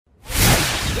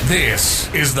This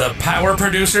is the Power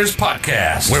Producers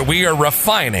Podcast, where we are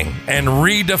refining and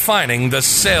redefining the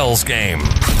sales game.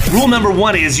 Rule number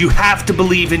one is you have to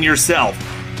believe in yourself.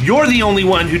 You're the only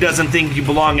one who doesn't think you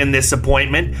belong in this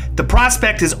appointment. The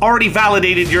prospect has already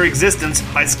validated your existence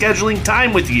by scheduling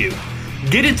time with you.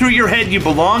 Get it through your head you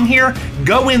belong here,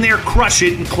 go in there, crush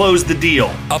it, and close the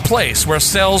deal. A place where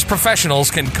sales professionals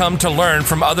can come to learn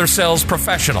from other sales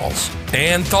professionals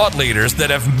and thought leaders that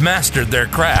have mastered their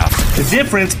craft. The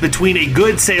difference between a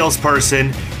good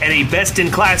salesperson and a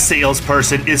best-in-class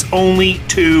salesperson is only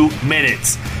 2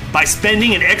 minutes. By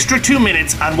spending an extra 2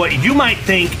 minutes on what you might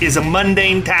think is a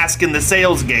mundane task in the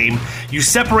sales game, you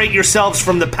separate yourselves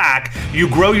from the pack, you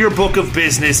grow your book of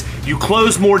business, you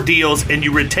close more deals, and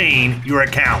you retain your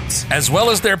accounts. As well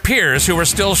as their peers who are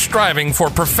still striving for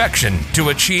perfection to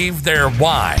achieve their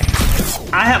why.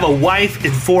 I have a wife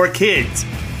and 4 kids.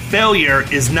 Failure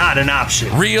is not an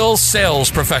option. Real sales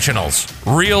professionals,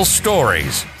 real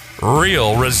stories,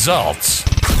 real results.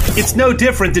 It's no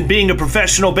different than being a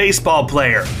professional baseball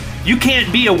player. You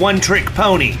can't be a one-trick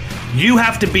pony. You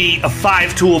have to be a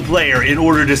 5-tool player in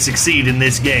order to succeed in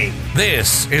this game.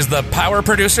 This is the Power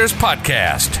Producers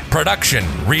Podcast, production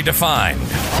redefined.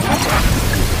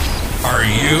 Are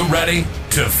you ready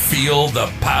to feel the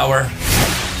power?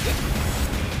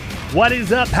 What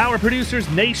is up, Power Producers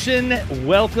Nation?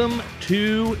 Welcome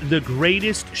to the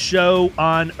greatest show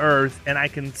on earth, and I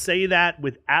can say that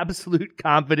with absolute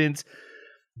confidence.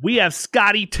 We have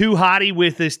Scotty Too Hotty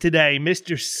with us today,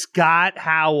 Mr. Scott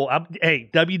Howell. Hey,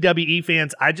 WWE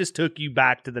fans, I just took you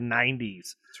back to the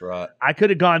 90s. That's right. I could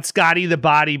have gone Scotty the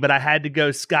Body, but I had to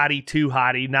go Scotty Too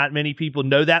Hotty. Not many people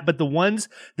know that, but the ones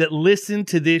that listen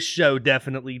to this show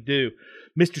definitely do.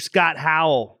 Mr. Scott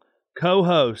Howell,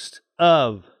 co-host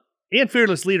of, and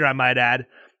fearless leader, I might add,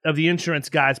 of the Insurance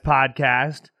Guys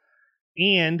podcast,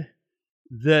 and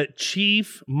the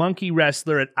chief monkey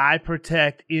wrestler at I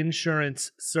Protect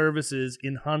Insurance Services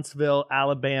in Huntsville,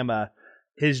 Alabama,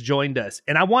 has joined us.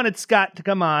 And I wanted Scott to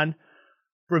come on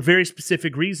for a very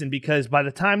specific reason, because by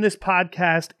the time this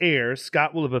podcast airs,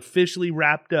 Scott will have officially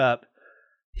wrapped up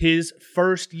his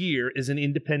first year as an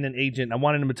independent agent. I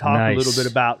wanted him to talk a little bit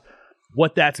about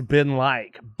what that's been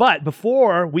like. But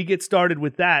before we get started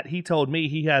with that, he told me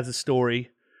he has a story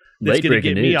that's going to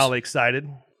get me all excited.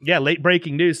 Yeah, late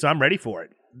breaking news, so I'm ready for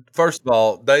it. First of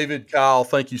all, David, Kyle,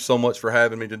 thank you so much for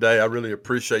having me today. I really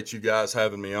appreciate you guys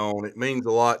having me on. It means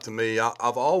a lot to me.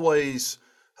 I've always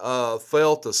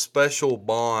felt a special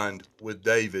bond with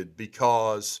David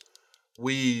because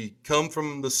we come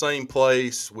from the same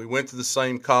place. We went to the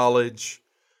same college,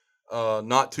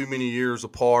 not too many years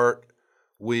apart.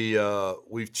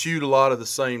 We've chewed a lot of the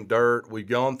same dirt. We've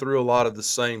gone through a lot of the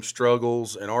same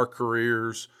struggles in our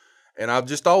careers. And I've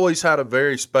just always had a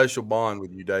very special bond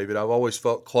with you, David. I've always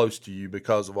felt close to you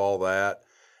because of all that.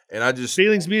 And I just...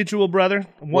 Feelings mutual, brother.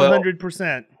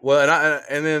 100%. Well,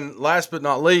 and then last but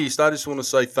not least, I just want to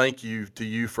say thank you to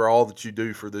you for all that you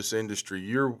do for this industry.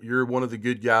 You're one of the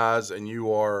good guys, and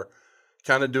you are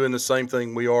kind of doing the same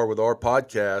thing we are with our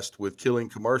podcast with Killing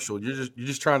Commercial. You're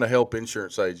just trying to help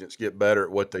insurance agents get better at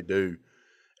what they do.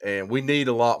 And we need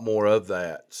a lot more of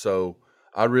that. So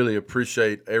I really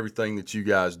appreciate everything that you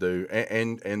guys do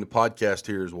and the podcast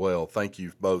here as well. Thank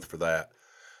you both for that.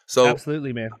 So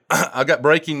absolutely, man. I got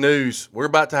breaking news. We're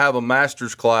about to have a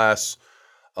master's class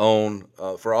on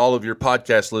for all of your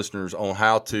podcast listeners on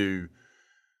how to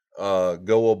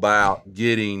go about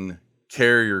getting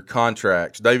carrier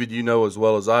contracts. David, you know as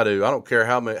well as I do, I don't care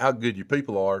how good your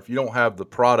people are. If you don't have the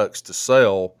products to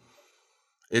sell,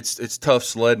 it's tough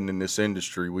sledding in this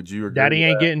industry. Would you agree? Daddy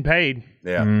ain't getting paid.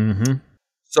 Yeah. Mm-hmm.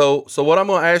 So what I'm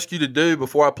going to ask you to do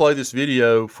before I play this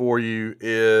video for you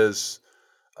is,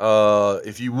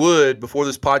 if you would, before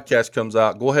this podcast comes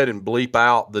out, go ahead and bleep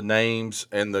out the names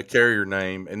and the carrier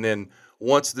name. And then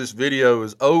once this video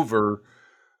is over,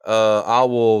 I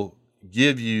will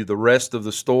give you the rest of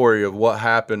the story of what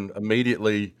happened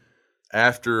immediately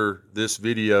after this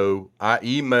video. I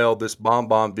emailed this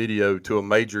bomb video to a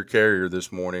major carrier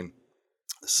this morning,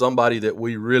 somebody that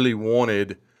we really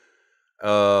wanted,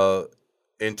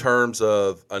 in terms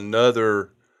of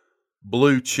another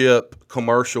blue chip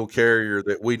commercial carrier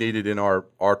that we needed in our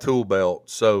tool belt.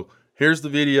 So here's the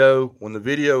video. When the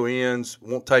video ends,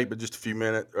 won't take but just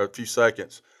a few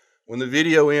seconds. When the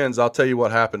video ends, I'll tell you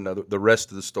what happened to the rest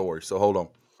of the story. So hold on.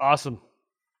 Awesome.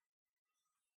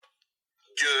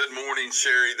 Good morning,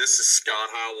 Sherry. This is Scott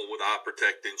Howell with I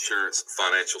Protect Insurance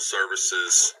Financial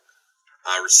Services.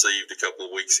 I received a couple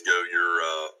of weeks ago your,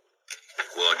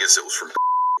 I guess it was from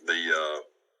the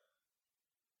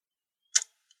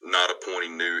not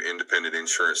appointing new independent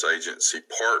insurance agency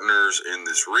partners in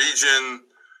this region.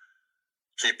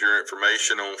 keep your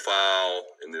information on file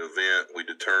in the event we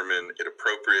determine it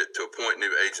appropriate to appoint new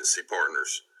agency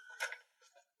partners.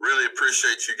 Really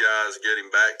appreciate you guys getting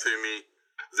back to me.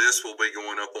 This will be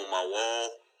going up on my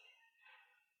wall.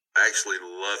 I actually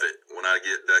love it when I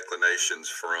get declinations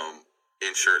from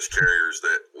insurance carriers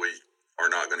that we are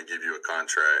not going to give you a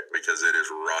contract, because it is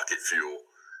rocket fuel.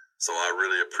 So I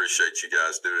really appreciate you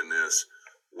guys doing this.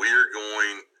 We are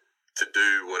going to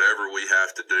do whatever we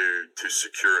have to do to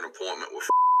secure an appointment with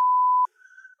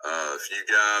if you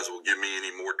guys will give me any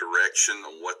more direction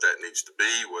on what that needs to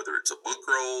be, whether it's a book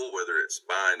roll, whether it's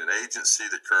buying an agency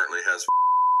that currently has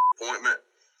appointment,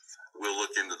 we'll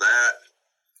look into that.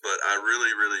 But I really,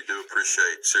 really do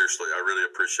appreciate, seriously, I really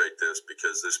appreciate this,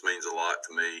 because this means a lot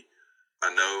to me.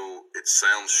 I know it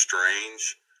sounds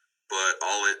strange, but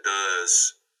all it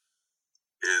does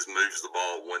is moves the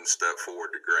ball one step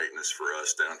forward to greatness for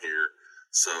us down here.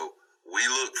 So we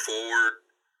look forward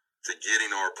to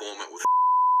getting our appointment with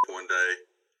one day.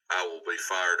 I will be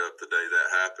fired up the day that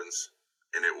happens,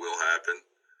 and it will happen.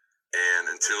 And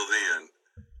until then,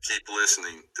 keep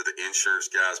listening to the Insurance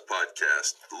Guys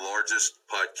podcast, the largest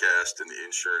podcast in the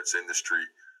insurance industry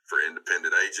for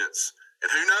independent agents.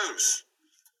 And who knows,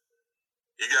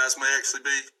 you guys may actually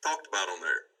be talked about on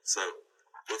there. So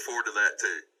look forward to that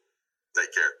too.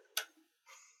 Take care.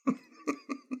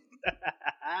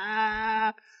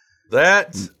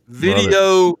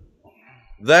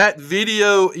 That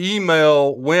video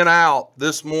email went out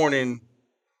this morning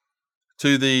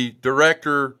to the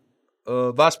director,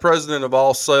 vice president of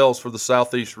all sales for the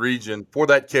Southeast region for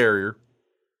that carrier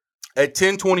at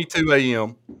 10:22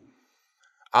 a.m.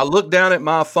 I looked down at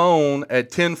my phone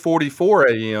at 10:44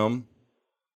 a.m.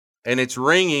 and it's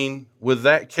ringing with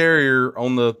that carrier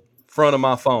on the front of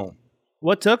my phone.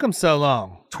 What took them so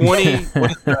long?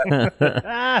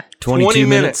 22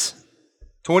 minutes.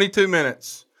 22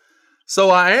 minutes.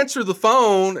 So I answered the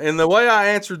phone, and the way I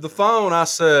answered the phone, I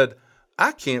said,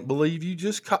 I can't believe you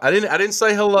just called. I didn't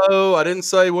say hello. I didn't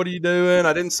say, what are you doing?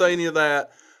 I didn't say any of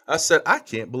that. I said, I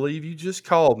can't believe you just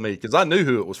called me, because I knew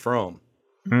who it was from.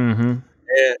 Mm-hmm.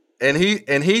 And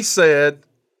he said,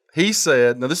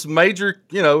 now this is major,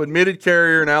 admitted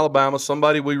carrier in Alabama,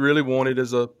 somebody we really wanted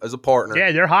as a partner.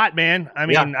 Yeah, they're hot, man. I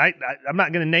mean, Yeah. I'm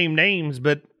not going to name names,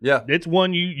 but Yeah. it's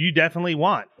one you definitely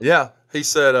want. Yeah. He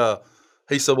said, well,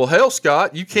 hell,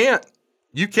 Scott, you can't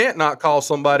not call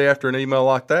somebody after an email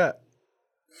like that.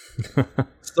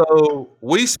 So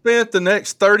we spent the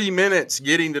next 30 minutes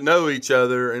getting to know each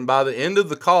other. And by the end of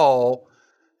the call,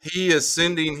 he is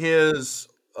sending his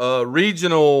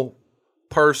regional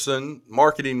person,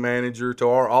 marketing manager, to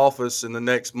our office in the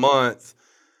next month.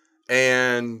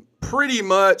 And pretty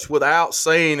much without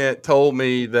saying it, told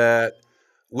me that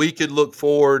we could look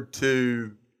forward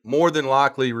to more than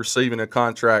likely receiving a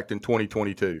contract in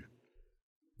 2022.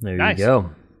 There Nice. you go.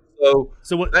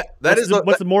 So what? What's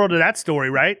what's the moral to that story,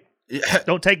 right? Yeah,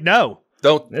 Don't take no.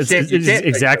 It's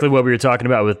exactly what we were talking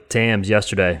about with TAMS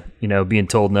yesterday. Being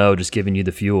told no, just giving you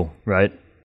the fuel, right?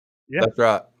 Yeah. That's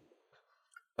right.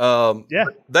 Yeah.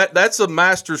 That's a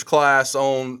master's class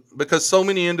on, because so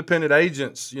many independent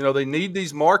agents, they need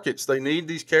these markets, they need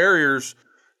these carriers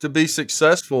to be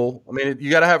successful. I mean, you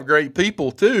got to have great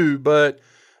people too, but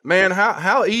man,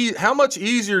 how much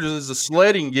easier does the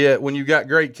sledding get when you got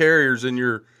great carriers in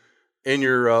your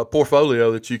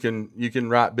portfolio that you can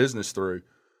write business through?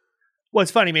 Well,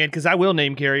 it's funny, man, because I will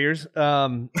name carriers.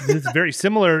 It's very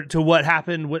similar to what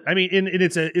happened. And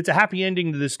it's a happy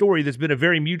ending to the story. That's been a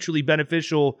very mutually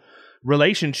beneficial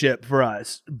relationship for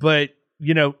us. But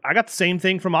I got the same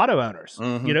thing from auto owners.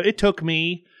 Mm-hmm. It took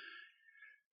me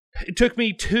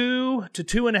 2 to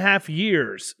 2.5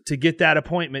 years to get that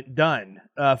appointment done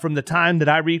from the time that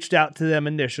I reached out to them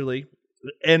initially.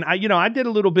 And I did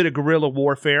a little bit of guerrilla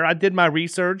warfare. I did my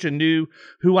research and knew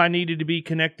who I needed to be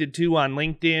connected to on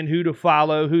LinkedIn, who to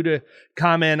follow, who to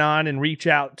comment on and reach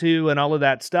out to, and all of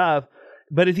that stuff.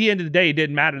 But at the end of the day, it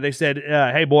didn't matter. They said,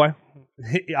 "Hey, boy,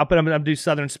 I'm gonna do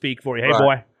Southern speak for you. Hey, Right.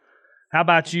 boy, how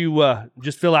about you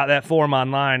just fill out that form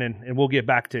online and we'll get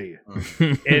back to you."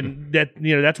 And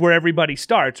that's where everybody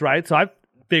starts, right? So I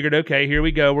figured, okay, here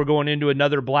we go. We're going into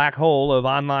another black hole of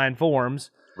online forms.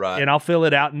 Right. And I'll fill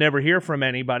it out and never hear from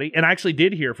anybody. And I actually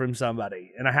did hear from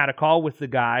somebody. And I had a call with the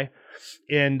guy.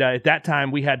 And at that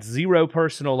time, we had 0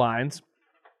 personal lines.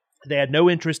 They had no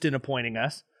interest in appointing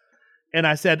us. And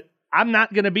I said, I'm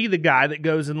not going to be the guy that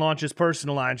goes and launches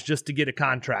personal lines just to get a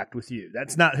contract with you.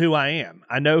 That's not who I am.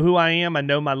 I know who I am. I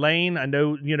know my lane. I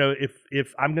know,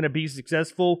 if I'm going to be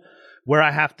successful, where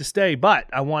I have to stay. But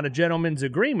I want a gentleman's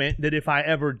agreement that if I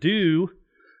ever do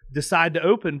decide to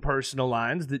open personal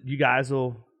lines, that you guys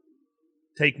will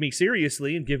take me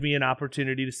seriously and give me an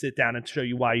opportunity to sit down and show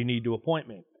you why you need to appoint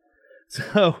me.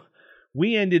 So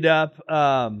we ended up,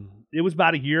 it was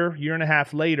about a year and a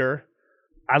half later,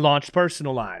 I launched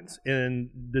Personal Lines. And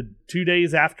the 2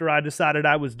 days after I decided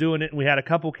I was doing it and we had a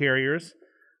couple carriers,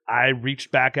 I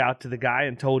reached back out to the guy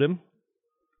and told him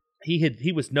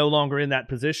he was no longer in that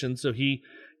position. So he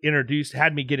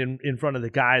had me get in front of the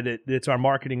guy that's our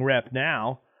marketing rep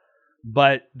now.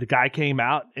 But the guy came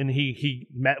out and he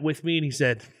met with me and he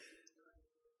said,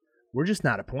 "We're just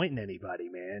not appointing anybody,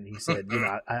 man." He said, "You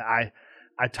know,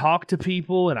 I talk to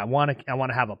people and I want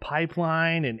to have a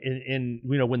pipeline and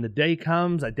you know, when the day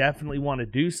comes, I definitely want to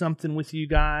do something with you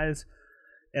guys."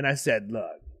 And I said,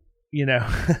 "Look, you know,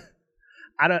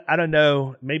 I don't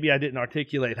know. Maybe I didn't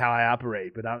articulate how I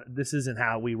operate, but this isn't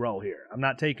how we roll here. I'm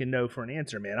not taking no for an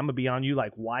answer, man. I'm gonna be on you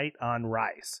like white on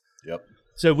rice." Yep.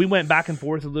 So we went back and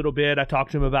forth a little bit. I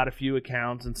talked to him about a few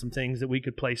accounts and some things that we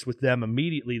could place with them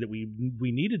immediately that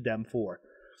we needed them for.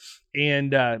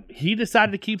 And he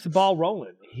decided to keep the ball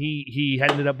rolling. He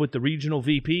ended up with the regional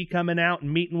VP coming out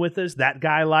and meeting with us. That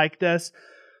guy liked us,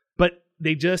 but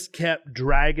they just kept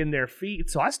dragging their feet.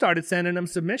 So I started sending them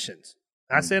submissions.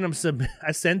 I sent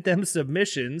them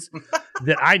submissions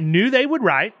that I knew they would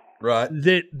write, right?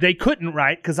 That they couldn't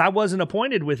write because I wasn't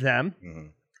appointed with them. Mm-hmm.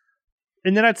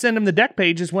 And then I'd send them the deck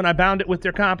pages when I bound it with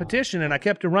their competition, and I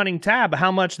kept a running tab of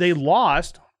how much they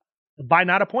lost by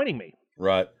not appointing me.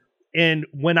 Right. And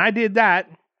when I did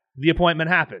that, the appointment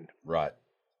happened. Right.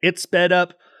 It sped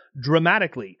up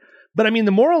dramatically. But I mean,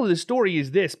 the moral of the story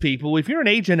is this, people. If you're an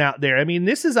agent out there, I mean,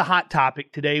 this is a hot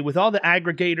topic today with all the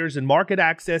aggregators and market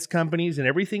access companies and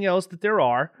everything else that there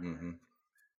are. Mm-hmm.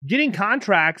 Getting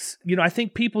contracts, you know, I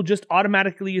think people just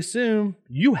automatically assume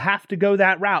you have to go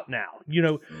that route now. You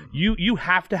know, you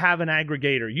have to have an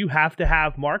aggregator. You have to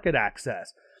have market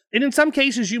access. And in some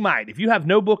cases, you might. If you have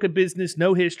no book of business,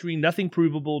 no history, nothing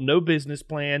provable, no business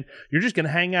plan, you're just going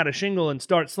to hang out a shingle and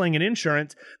start slinging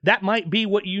insurance, that might be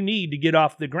what you need to get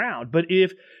off the ground. But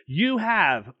if you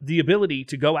have the ability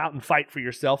to go out and fight for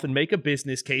yourself and make a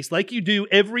business case like you do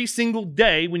every single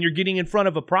day when you're getting in front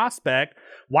of a prospect,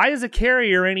 why is a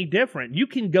carrier any different? You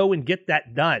can go and get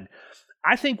that done.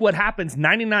 I think what happens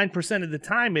 99% of the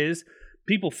time is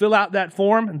people fill out that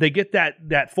form, they get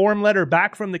that form letter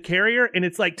back from the carrier, and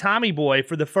it's like Tommy Boy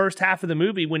for the first half of the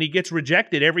movie when he gets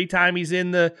rejected every time he's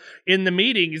in the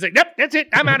meeting. He's like, "Nope, that's it.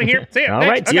 I'm out of here. See ya. All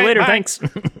right, see you later. Bye. Thanks."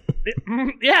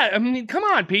 Yeah, I mean, come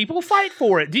on, people, fight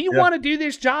for it. Do you want to do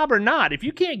this job or not? If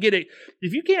you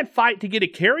can't fight to get a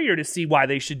carrier to see why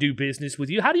they should do business with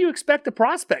you, how do you expect a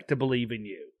prospect to believe in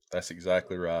you? That's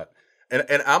exactly right. And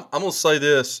I'm gonna say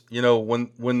this, you know,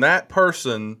 when that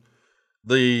person,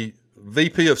 the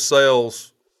VP of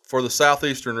sales for the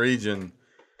Southeastern region,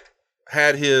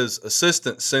 had his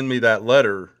assistant send me that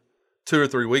letter 2 or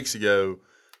 3 weeks ago,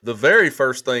 the very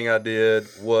first thing I did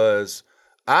was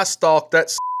I stalked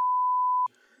that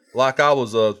like I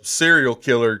was a serial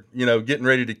killer, you know, getting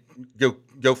ready to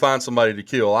go find somebody to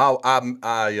kill. I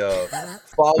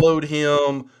followed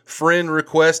him, friend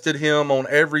requested him on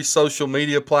every social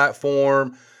media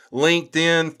platform,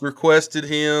 LinkedIn requested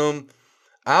him.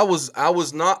 I was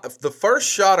not, the first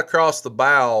shot across the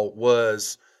bow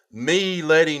was me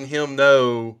letting him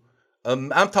know,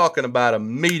 I'm talking about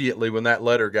immediately when that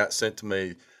letter got sent to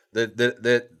me,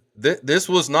 that this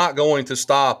was not going to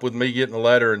stop with me getting a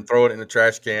letter and throw it in the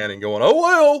trash can and going, "Oh,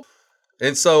 well."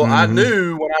 And so I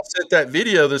knew when I sent that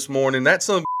video this morning, that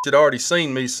son of a bitch had already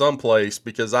seen me someplace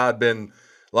because I'd been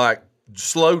like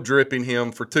slow dripping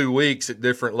him for 2 weeks at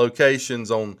different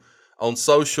locations on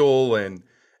social and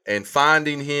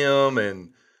finding him and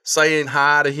saying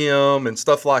hi to him and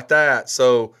stuff like that.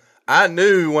 So I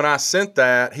knew when I sent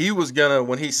that,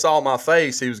 when he saw my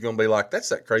face, he was going to be like, "That's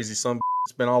that crazy son of a bitch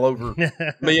that's been all over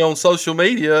me on social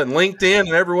media and LinkedIn and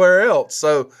everywhere else."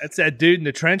 So that's that dude in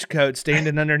the trench coat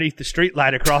standing underneath the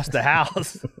streetlight across the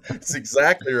house. That's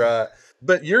exactly right.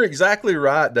 But you're exactly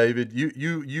right, David.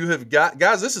 You have got,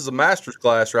 guys, this is a master's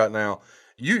class right now.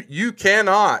 You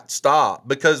cannot stop,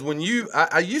 because when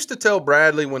I used to tell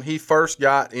Bradley when he first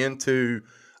got into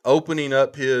opening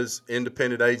up his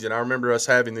independent agent, I remember us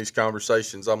having these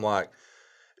conversations. I'm like,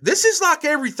 this is like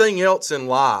everything else in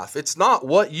life. It's not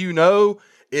what you know,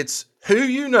 it's who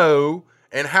you know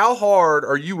and how hard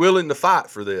are you willing to fight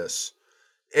for this.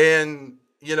 And,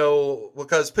 you know,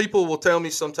 because people will tell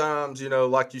me sometimes, you know,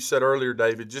 like you said earlier,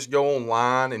 David, just go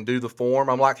online and do the form.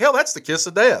 I'm like, hell, that's the kiss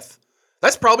of death.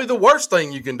 That's probably the worst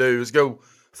thing you can do is go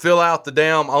fill out the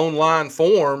damn online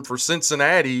form for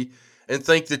Cincinnati and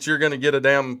think that you're going to get a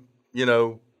damn, you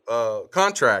know,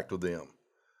 contract with them.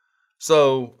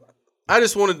 So I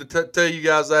just wanted to tell you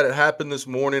guys that it happened this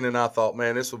morning, and I thought,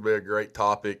 man, this would be a great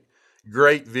topic,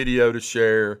 great video to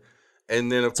share,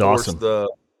 and then of course awesome.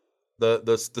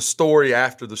 the story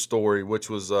after the story, which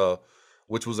was a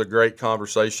great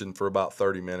conversation for about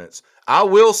 30 minutes. I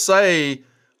will say,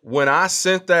 when I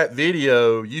sent that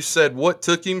video, you said what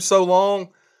took him so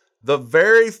long. The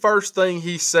very first thing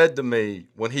he said to me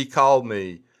when he called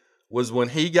me was when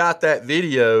he got that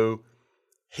video.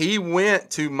 He went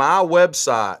to my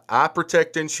website,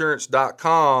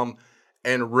 iprotectinsurance.com,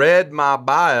 and read my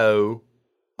bio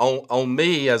on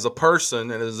me as a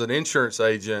person and as an insurance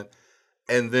agent.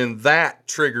 And then that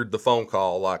triggered the phone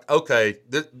call. Like, okay,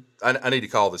 I need to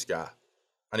call this guy.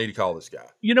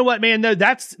 You know what, man? No,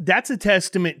 that's a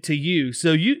testament to you.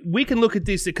 So we can look at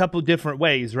this a couple different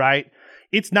ways, right?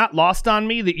 It's not lost on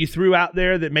me that you threw out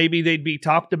there that maybe they'd be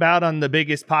talked about on the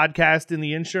biggest podcast in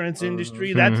the insurance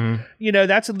industry. That's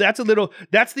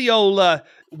the old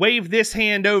wave this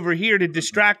hand over here to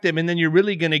distract them, and then you're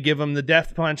really going to give them the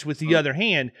death punch with the other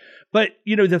hand. But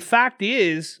the fact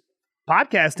is,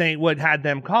 podcast ain't what had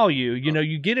them call you.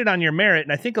 You get it on your merit,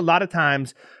 and I think a lot of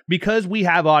times, because we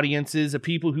have audiences of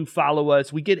people who follow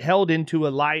us, we get held into a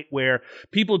light where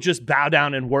people just bow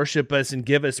down and worship us and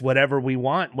give us whatever we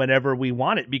want whenever we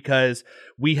want it, because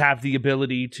we have the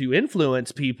ability to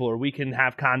influence people, or we can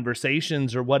have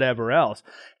conversations or whatever else.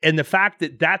 And the fact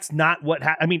that that's not what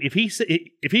if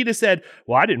he'd have said,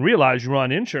 well, I didn't realize you were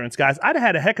on insurance, guys, I'd have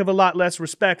had a heck of a lot less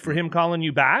respect for him calling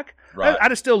you back. Right.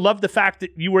 I'd have still loved the fact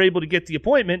that you were able to get the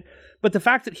appointment, but the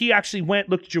fact that he actually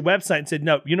looked at your website and said,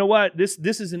 no, you know what? This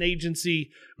is an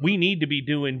agency we need to be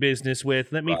doing business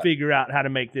with. Let me figure out how to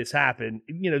make this happen.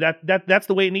 That's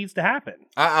the way it needs to happen.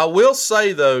 I will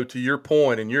say, though, to your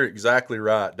point, and you're exactly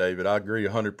right, David, I agree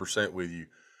 100% with you.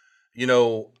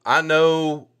 I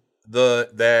know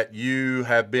that you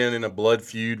have been in a blood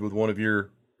feud with one of your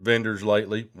vendors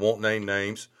lately, won't name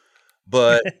names,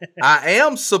 but I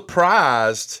am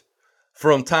surprised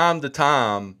from time to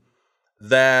time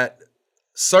that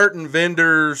certain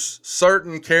vendors,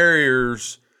 certain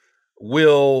carriers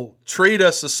will treat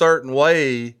us a certain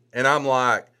way. And I'm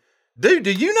like, dude,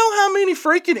 do you know how many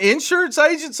freaking insurance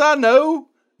agents I know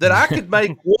that I could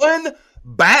make one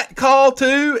bat call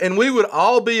to and we would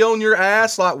all be on your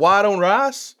ass like white on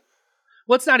rice?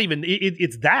 Well, it's not even,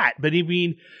 it's that, but I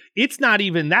mean, it's not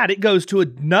even that. It goes to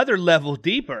another level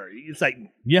deeper. It's like,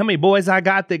 you know how many boys I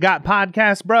got that got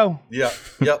podcasts, bro? Yep.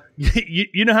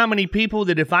 You know how many people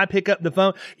that if I pick up the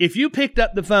phone, if you picked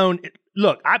up the phone,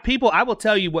 look, I will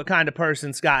tell you what kind of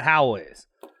person Scott Howell is.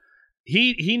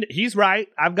 He's right.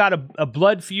 I've got a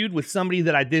blood feud with somebody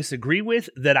that I disagree with,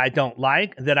 that I don't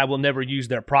like, that I will never use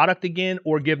their product again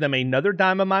or give them another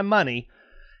dime of my money.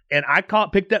 And I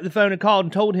picked up the phone and called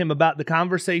and told him about the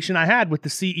conversation I had with the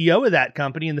CEO of that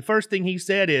company. And the first thing he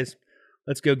said is,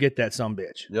 let's go get that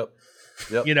sumbitch. Yep.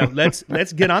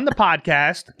 Let's get on the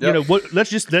podcast. Yep.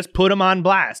 Let's put them on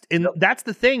blast. And that's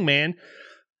the thing, man.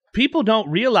 People don't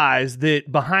realize that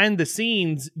behind the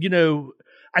scenes,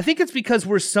 I think it's because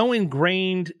we're so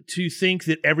ingrained to think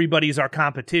that everybody's our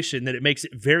competition that it makes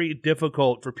it very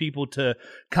difficult for people to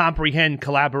comprehend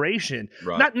collaboration.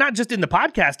 Right. Not just in the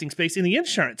podcasting space, in the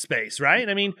insurance space, right?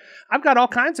 I mean, I've got all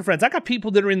kinds of friends. I got people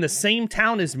that are in the same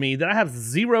town as me that I have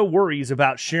zero worries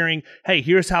about sharing, hey,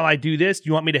 here's how I do this. Do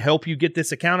you want me to help you get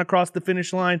this account across the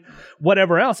finish line?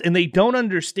 Whatever else. And they don't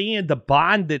understand the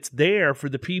bond that's there for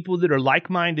the people that are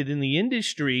like-minded in the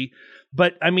industry.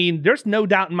 But, I mean, there's no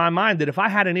doubt in my mind that if I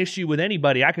had an issue with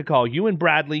anybody, I could call you and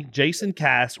Bradley, Jason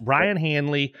Cass, Ryan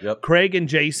Hanley, Craig and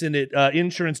Jason at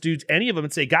Insurance Dudes, any of them,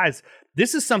 and say, guys,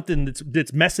 this is something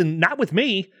that's messing, not with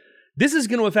me. This is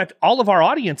going to affect all of our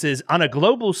audiences on a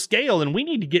global scale, and we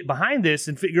need to get behind this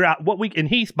and figure out what we – and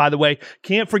Heath, by the way,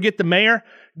 can't forget the mayor.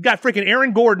 Got freaking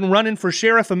Aaron Gordon running for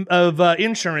sheriff of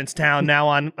Insurance Town now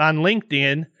on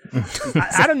LinkedIn.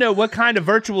 I don't know what kind of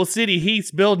virtual city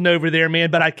Heath's building over there,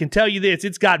 man, but I can tell you this.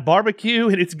 It's got barbecue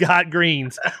and it's got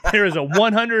greens. There is a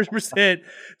 100%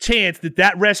 chance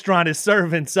that restaurant is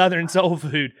serving Southern soul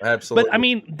food. Absolutely. But, I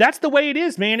mean, that's the way it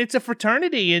is, man. It's a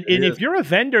fraternity. And if you're a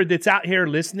vendor that's out here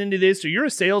listening to this, or you're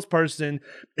a salesperson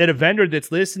at a vendor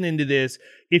that's listening to this,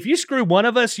 if you screw one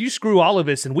of us, you screw all of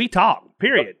us, and we talk,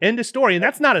 period. End of story. And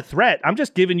that's not a threat. I'm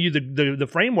just giving you the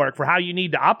framework for how you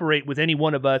need to operate with any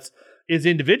one of us as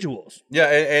individuals. Yeah,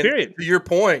 and period. To your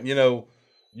point,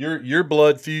 your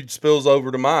blood feud spills over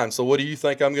to mine. So what do you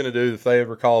think I'm going to do if they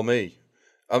ever call me?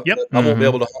 I won't be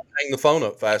able to hang the phone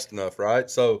up fast enough, right?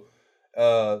 So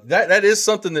that is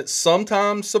something that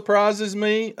sometimes surprises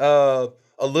me a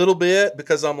little bit,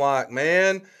 because I'm like,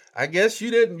 man, I guess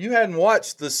you hadn't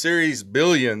watched the series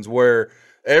Billions, where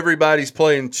everybody's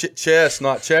playing chess,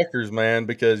 not checkers, man,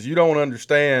 because you don't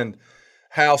understand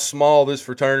how small this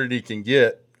fraternity can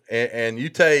get. And you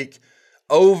take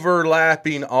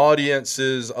overlapping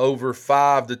audiences over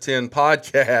 5 to 10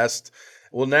 podcasts.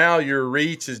 Well, now your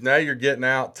reach is, now you're getting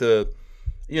out to,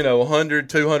 100,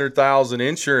 200,000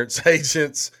 insurance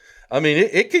agents. I mean,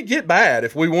 it could get bad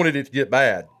if we wanted it to get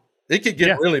bad. It could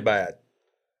get really bad.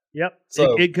 Yep,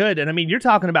 so, it could. And I mean, you're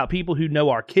talking about people who know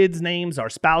our kids' names, our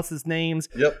spouses' names,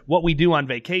 what we do on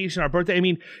vacation, our birthday. I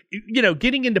mean,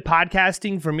 getting into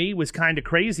podcasting for me was kind of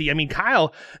crazy. I mean,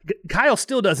 Kyle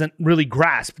still doesn't really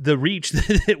grasp the reach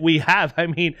that we have. I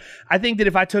mean, I think that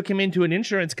if I took him into an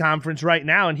insurance conference right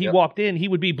now and he walked in, he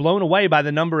would be blown away by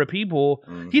the number of people.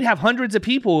 He'd have hundreds of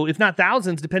people, if not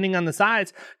thousands, depending on the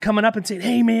size, coming up and saying,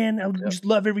 "Hey, man, I just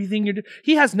love everything you're doing."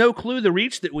 He has no clue the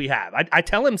reach that we have. I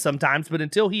tell him sometimes, but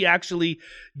until he actually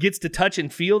gets to touch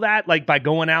and feel that, like by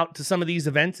going out to some of these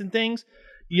events and things,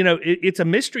 it's a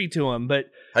mystery to him. But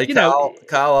hey, Kyle,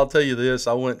 I'll tell you this: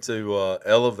 I went to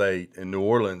Elevate in New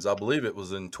Orleans. I believe it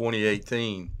was in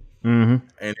 2018, and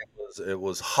it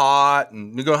was hot,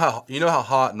 and you know how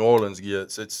hot New Orleans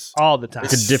gets. It's all the time.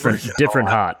 It's different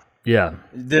hot. Yeah,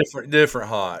 different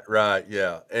hot, right?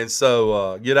 Yeah, and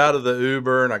so get out of the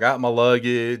Uber, and I got my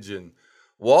luggage and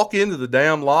walk into the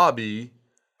damn lobby.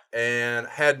 And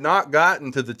had not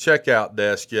gotten to the checkout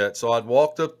desk yet. So I'd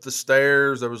walked up the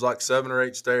stairs. There was like 7 or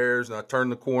 8 stairs. And I turned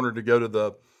the corner to go to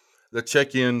the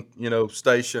check-in,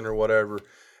 station or whatever.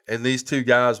 And these 2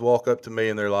 guys walk up to me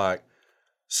and they're like,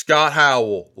 "Scott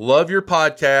Howell, love your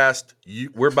podcast.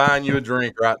 We're buying you a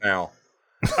drink right now."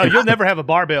 Oh, you'll never have a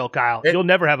barbell, Kyle. You'll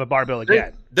never have a barbell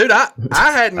again. Dude, I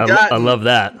hadn't gotten. I love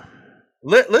that.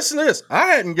 Listen to this. I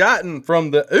hadn't gotten from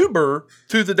the Uber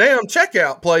to the damn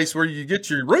checkout place where you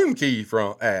get your room key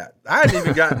from at. I hadn't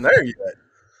even gotten there yet.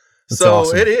 So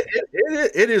awesome.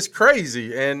 It is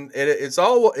crazy, and it's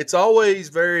always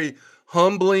very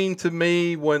humbling to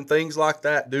me when things like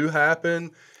that do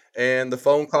happen, and the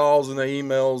phone calls and the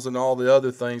emails and all the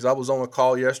other things. I was on a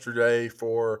call yesterday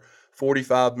for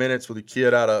 45 minutes with a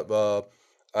kid out of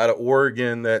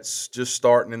Oregon that's just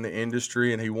starting in the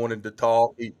industry, and he wanted to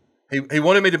talk. He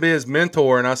wanted me to be his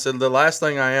mentor, and I said, the last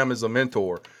thing I am is a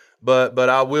mentor, but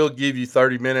I will give you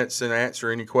 30 minutes and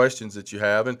answer any questions that you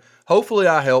have. And hopefully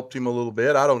I helped him a little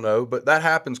bit. I don't know, but that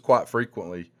happens quite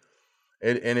frequently.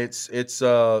 And it's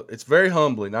very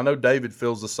humbling. I know David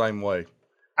feels the same way.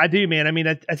 I do, man. I mean,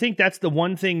 I think that's the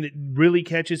one thing that really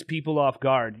catches people off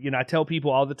guard. I tell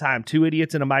people all the time, 2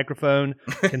 idiots and a microphone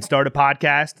can start a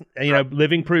podcast,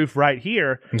 living proof right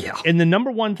here. Yeah. And the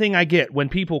number one thing I get when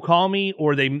people call me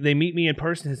or they meet me in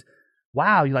person is,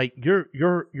 "Wow, like you're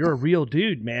a real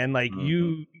dude, man. Like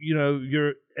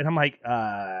you're," and I'm like,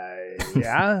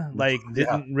 yeah, like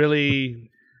didn't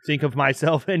really think of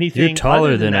myself anything. You're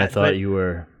taller than that, I thought you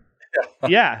were.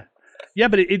 Yeah. Yeah,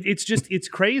 but it's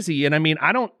crazy. And I mean,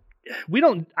 I don't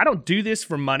do this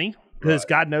for money because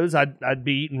God knows I'd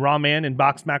be eating ramen and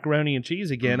boxed macaroni and cheese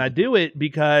again. I do it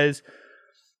because,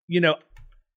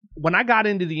 when I got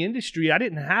into the industry, I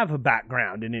didn't have a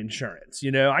background in insurance.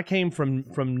 I came from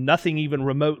nothing even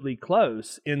remotely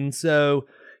close. And so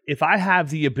if I have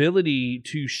the ability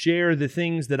to share the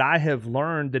things that I have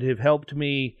learned that have helped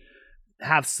me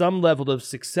have some level of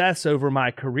success over my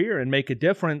career and make a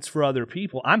difference for other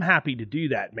people, I'm happy to do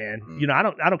that, man. I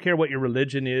don't care what your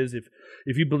religion is.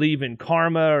 If you believe in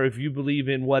karma or if you believe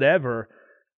in whatever,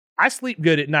 I sleep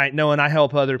good at night knowing I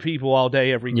help other people all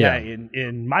day, every day.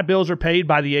 And my bills are paid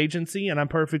by the agency, and I'm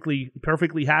perfectly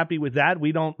happy with that.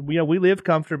 We live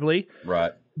comfortably.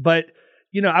 Right. But,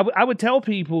 I would tell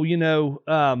people, we're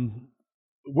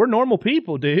normal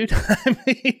people, dude. I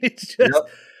mean, it's just... Yep.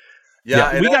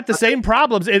 Yeah, we got the same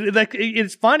problems.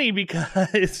 It's funny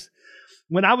because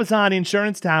when I was on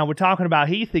Insurance Town, we're talking about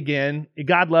Heath again.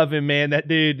 God love him, man. That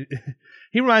dude,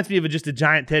 he reminds me of just a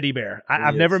giant teddy bear.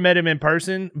 I've never met him in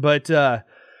person, but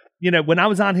when I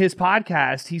was on his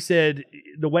podcast, he said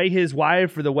the way his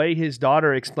wife or the way his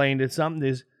daughter explained it, something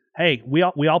is, "Hey, we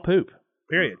all poop.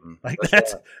 Period. Like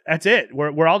that's it.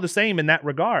 We're all the same in that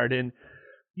regard." And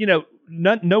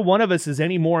no one of us is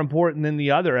any more important than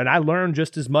the other. And I learn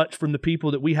just as much from the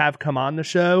people that we have come on the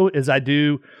show as I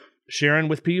do sharing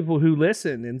with people who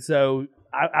listen. And so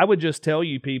I would just tell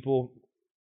you, people,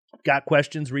 got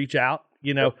questions, reach out.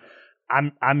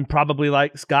 I'm probably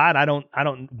like Scott. I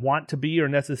don't want to be or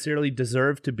necessarily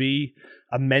deserve to be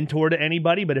a mentor to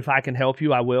anybody, but if I can help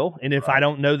you, I will. And if I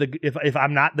don't know if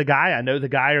I'm not the guy, I know the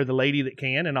guy or the lady that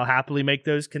can, and I'll happily make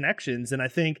those connections. And I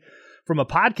think from a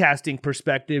podcasting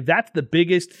perspective, that's the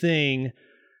biggest thing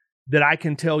that I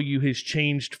can tell you has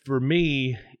changed for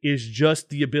me is just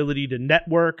the ability to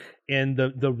network and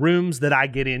the rooms that I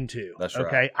get into. That's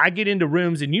okay? right. I get into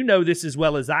rooms, and you know this as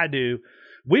well as I do.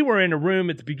 We were in a room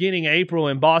at the beginning of April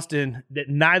in Boston that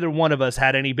neither one of us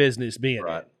had any business being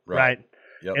in. Right.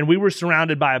 Yep. And we were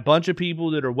surrounded by a bunch of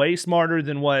people that are way smarter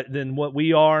than what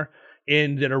we are,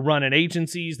 and that are running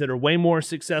agencies that are way more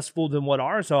successful than what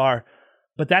ours are.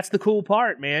 But that's the cool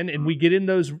part, man. And we get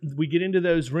into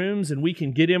those rooms, and we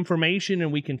can get information,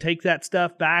 and we can take that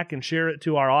stuff back and share it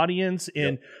to our audience,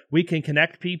 and we can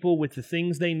connect people with the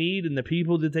things they need and the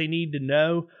people that they need to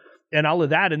know and all of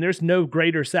that. And there's no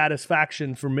greater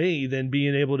satisfaction for me than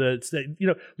being able to say,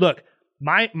 look,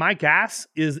 my gas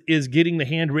is getting the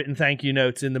handwritten thank you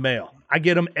notes in the mail. I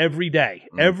get them every day.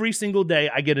 Every single day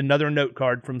I get another note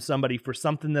card from somebody for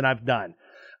something that I've done.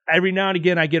 Every now and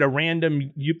again I get a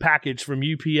random package from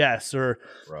UPS or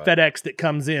FedEx that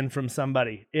comes in from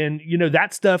somebody. And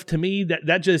that stuff to me,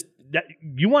 that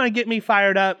you want to get me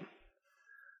fired up,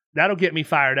 that'll get me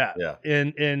fired up. Yeah.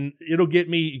 And it'll get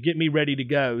me ready to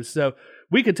go. So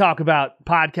we could talk about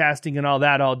podcasting and all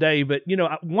that all day, but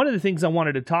one of the things I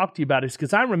wanted to talk to you about is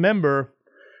because I remember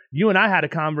you and I had a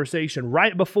conversation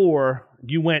right before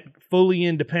you went fully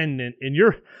independent, and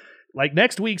you're like,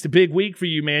 next week's a big week for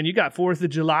you, man. You got 4th of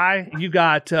July, you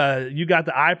got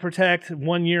the Eye Protect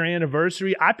 1 year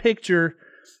anniversary. I picture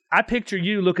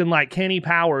you looking like Kenny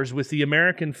Powers with the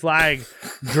American flag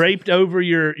draped over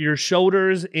your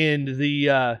shoulders, and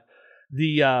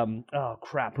oh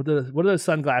crap, what are those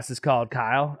sunglasses called,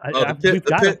 Kyle?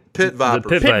 The Pit Vipers.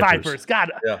 The Pit Vipers.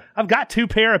 God, yeah. I've got 2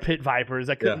 pair of Pit Vipers.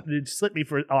 I couldn't it slipped me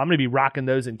for. Oh, I'm gonna be rocking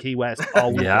those in Key West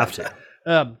all week. You have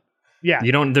to. Yeah,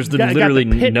 you don't. There's literally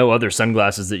no other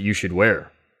sunglasses that you should wear.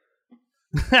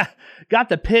 Got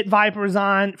the Pit Vipers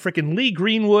on. Freaking Lee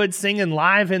Greenwood singing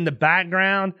live in the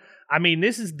background. I mean,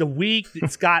 this is the week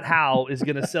that Scott Howell is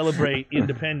going to celebrate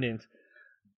independence.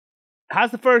 How's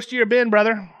the first year been,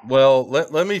 brother? Well,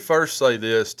 let me first say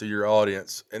this to your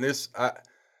audience. And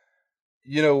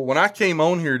when I came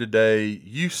on here today,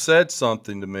 you said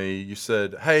something to me. You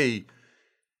said, hey,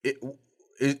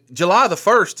 July the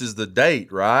 1st is the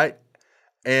date, right?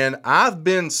 And I've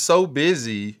been so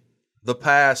busy the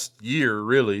past year,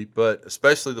 really, but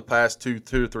especially the past two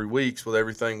or 3 weeks with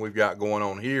everything we've got going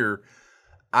on here,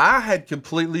 I had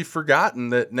completely forgotten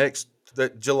that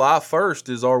July 1st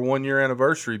is our 1 year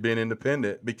anniversary being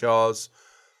independent, because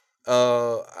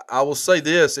I will say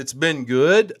this, it's been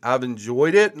good. I've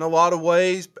enjoyed it in a lot of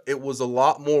ways. It was a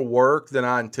lot more work than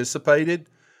I anticipated,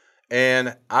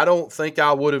 and I don't think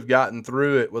I would have gotten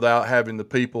through it without having the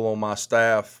people on my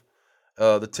staff,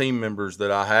 the team members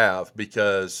that I have,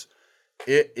 because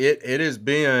it has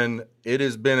been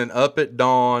an up at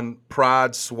dawn,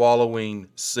 pride swallowing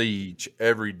siege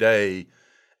every day.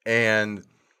 And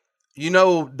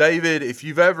David, if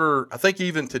you've ever, I think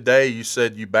even today you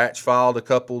said you batch filed a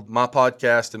couple, my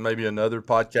podcast and maybe another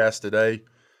podcast today.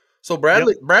 So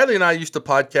Bradley and I used to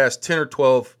podcast 10 or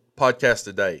 12 podcasts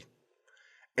a day.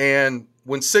 And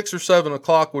when 6 or 7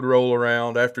 o'clock would roll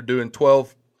around after doing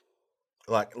 12,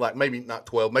 like maybe not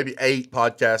 12, maybe 8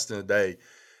 podcasts in a day,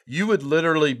 you would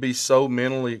literally be so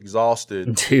mentally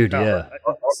exhausted. Dude, yeah.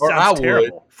 Or I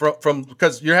would, from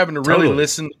because you're having to really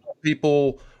listen to what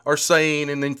people are saying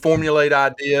and then formulate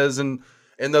ideas and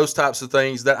those types of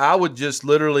things, that I would just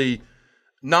literally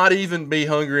not even be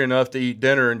hungry enough to eat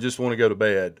dinner and just want to go to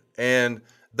bed. And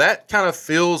that kind of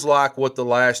feels like what the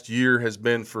last year has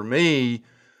been for me,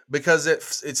 because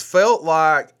it's felt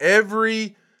like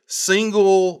every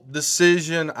single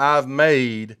decision I've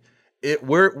made,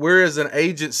 we're as an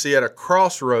agency at a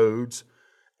crossroads,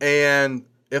 and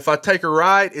if I take a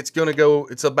right,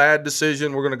 it's a bad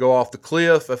decision. We're going to go off the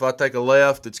cliff. If I take a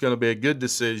left, it's going to be a good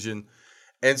decision.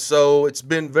 And so it's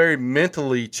been very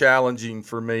mentally challenging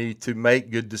for me to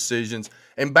make good decisions.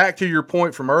 And back to your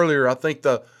point from earlier, I think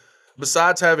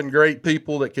besides having great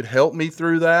people that could help me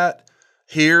through that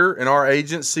here in our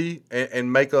agency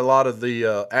and make a lot of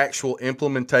the actual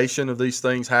implementation of these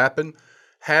things happen,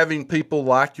 having people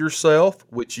like yourself,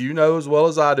 which you know as well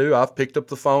as I do, I've picked up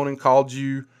the phone and called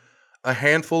you a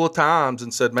handful of times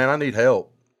and said, man, I need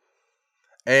help.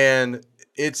 And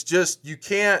it's just, you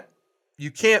can't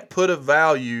put a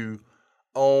value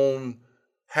on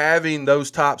having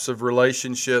those types of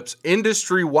relationships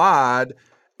industry-wide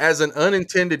as an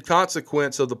unintended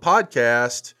consequence of the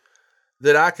podcast,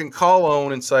 that I can call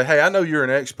on and say, hey, I know you're an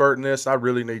expert in this. I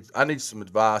need some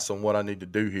advice on what I need to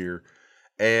do here.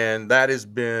 And that has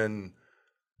been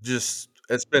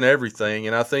it's been everything.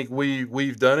 And I think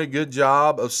we've done a good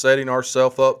job of setting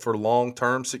ourselves up for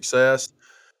long-term success,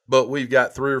 but we've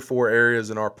got 3 or 4 areas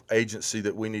in our agency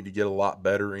that we need to get a lot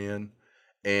better in.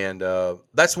 And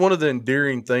that's one of the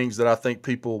endearing things that I think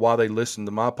people, why they listen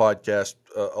to my podcast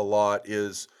a lot,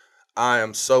 is I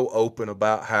am so open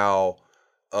about how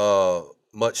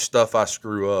much stuff I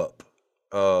screw up.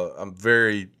 I'm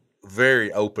very,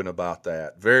 very open about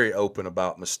that. Very open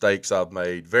about mistakes I've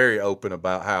made. Very open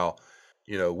about how,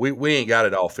 we ain't got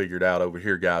it all figured out over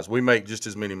here, guys. We make just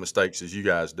as many mistakes as you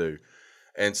guys do.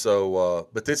 And so,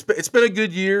 but it's been a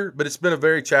good year, but it's been a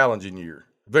very challenging year.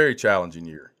 Very challenging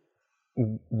year.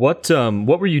 What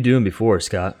were you doing before,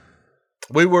 Scott?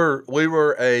 We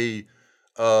were a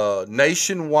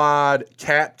nationwide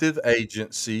captive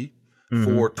agency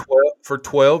for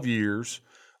 12 years.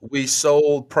 We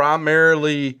sold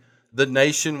primarily the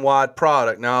nationwide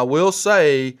product. Now, I will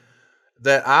say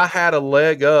that I had a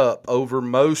leg up over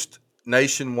most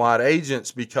nationwide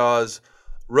agents because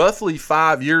roughly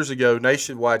 5 years ago,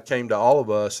 Nationwide came to all of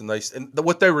us, and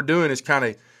what they were doing is kind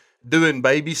of doing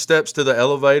baby steps to the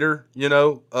elevator.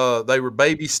 They were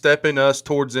baby stepping us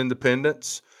towards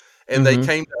independence, and they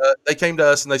came to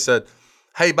us and they said,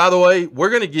 "Hey, by the way, we're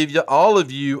going to give all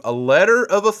of you a letter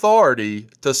of authority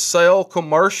to sell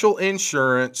commercial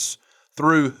insurance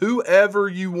through whoever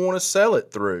you want to sell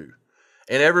it through."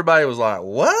 And everybody was like,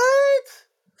 "What?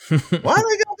 Why are they going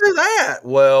to do that?"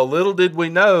 Well, little did we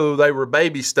know they were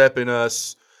baby stepping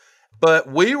us.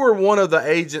 But we were one of the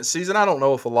agencies, and I don't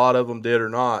know if a lot of them did or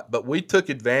not, but we took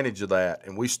advantage of that,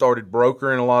 and we started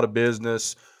brokering a lot of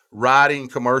business, writing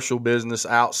commercial business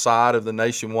outside of the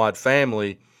Nationwide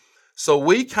family. So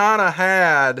we kind of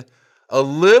had a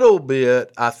little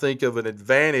bit, I think, of an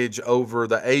advantage over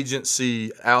the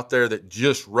agency out there that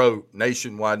just wrote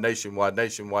Nationwide.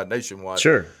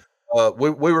 Sure. We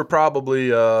were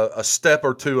probably a step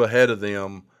or two ahead of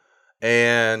them.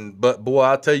 But boy,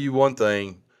 I'll tell you one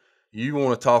thing. You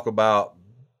want to talk about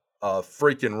a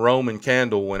freaking Roman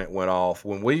candle when it went off.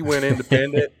 When we went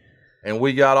independent and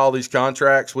we got all these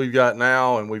contracts we've got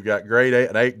now, and we've got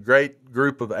a great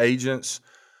group of agents,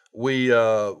 we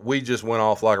just went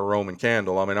off like a Roman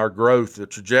candle. I mean, our growth, the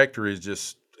trajectory is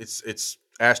just it's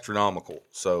astronomical.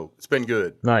 So it's been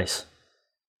good. Nice.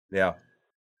 Yeah.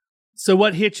 So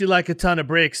what hit you like a ton of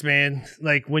bricks, man?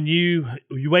 Like when you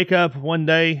wake up one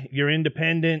day, you're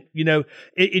independent, and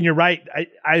you're right.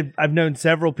 I've known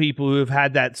several people who have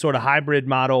had that sort of hybrid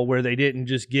model where they didn't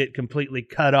just get completely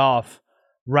cut off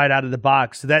right out of the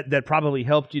box. So that probably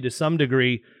helped you to some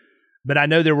degree. But I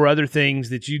know there were other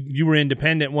things that you were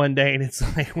independent one day, and it's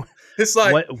like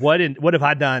what have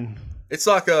I done? It's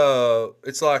like well,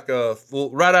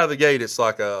 right out of the gate, it's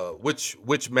like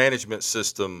which management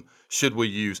system should we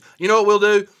use? You know what we'll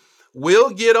do? We'll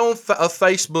get on a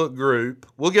Facebook group.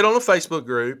 We'll get on a Facebook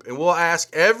group, and we'll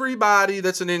ask everybody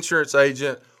that's an insurance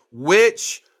agent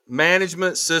which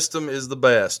management system is the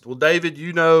best. Well, David,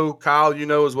 Kyle,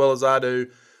 as well as I do.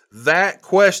 That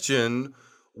question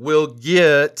will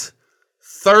get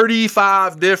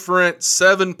 35 different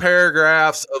 7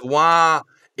 paragraphs of why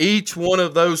each one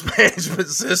of those management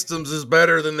systems is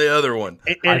better than the other one.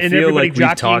 And everybody like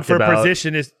jockeying for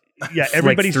position is,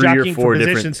 everybody's like jockeying for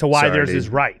position, so why theirs is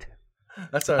right.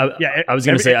 That's I was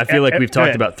going to say, I feel like we've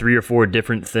talked about 3 or 4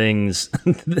 different things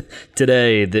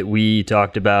today that we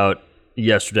talked about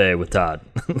yesterday with Todd.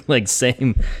 Like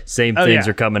same things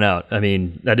are coming out. I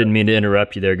mean, I didn't mean to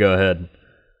interrupt you there. Go ahead.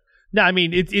 No, I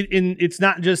mean it's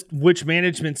not just which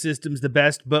management system's the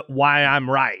best, but why I'm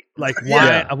right. Like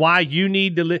why you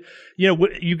need to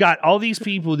you got all these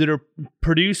people that are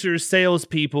producers,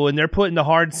 salespeople, and they're putting the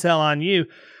hard sell on you.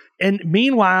 And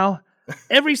meanwhile,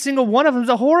 every single one of them is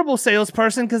a horrible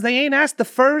salesperson because they ain't asked the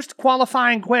first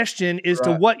qualifying question as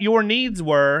to what your needs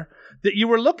were that you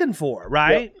were looking for,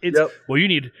 right? Well, you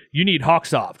need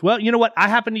Hawksoft. Well, you know what? I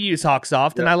happen to use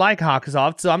Hawksoft and I like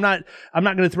Hawksoft, so I'm not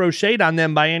going to throw shade on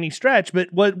them by any stretch,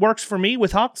 but what works for me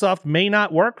with Hawksoft may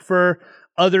not work for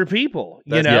other people,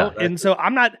 And so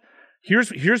I'm not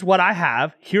here's what I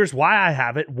have, here's why I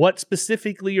have it. What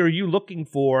specifically are you looking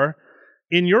for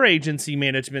in your agency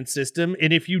management system?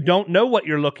 And if you don't know what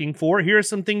you're looking for, here are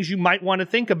some things you might want to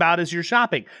think about as you're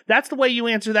shopping. That's the way you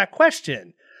answer that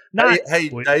question. Hey,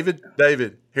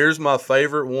 David, here's my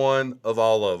favorite one of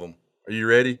all of them. Are you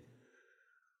ready?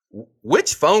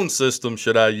 Which phone system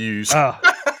should I use? Oh.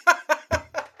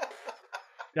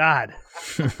 God.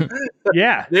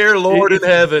 Yeah. Dear Lord in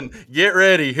heaven, get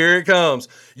ready. Here it comes.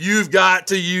 You've got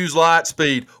to use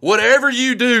Lightspeed. Whatever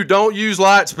you do, don't use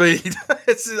Lightspeed.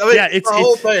 It's the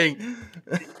whole thing.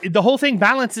 The whole thing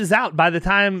balances out by the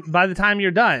time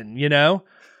you're done,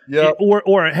 Yeah.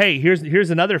 Or hey, here's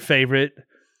another favorite.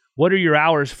 What are your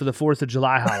hours for the 4th of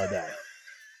July holiday?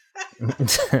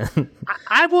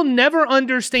 I will never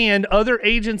understand other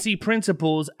agency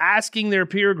principals asking their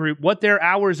peer group what their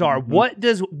hours are.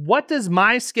 Mm-hmm. What does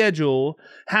my schedule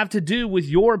have to do with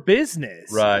your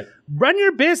business? Right. Run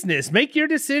your business. Make your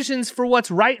decisions for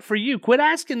what's right for you. Quit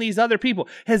asking these other people.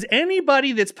 Has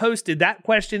anybody that's posted that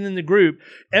question in the group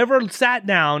ever sat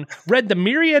down, read the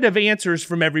myriad of answers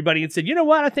from everybody and said, you know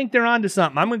what? I think they're onto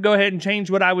something. I'm going to go ahead and change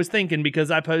what I was thinking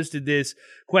because I posted this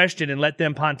question and let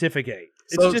them pontificate.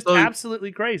 It's just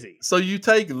absolutely crazy. So you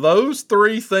take those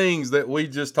three things that we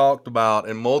just talked about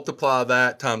and multiply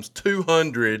that times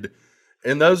 200,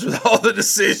 and those are all the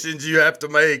decisions you have to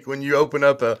make when you open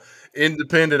up a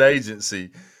independent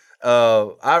agency.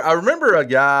 I remember a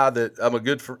guy that I'm a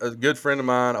good friend of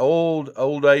mine,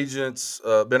 old agents,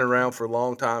 been around for a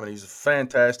long time, and he's a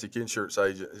fantastic insurance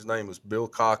agent. His name was Bill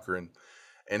Cochran.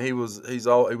 And he was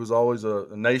always a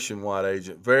nationwide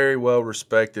agent, very well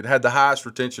respected, had the highest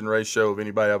retention ratio of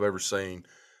anybody I've ever seen,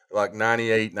 like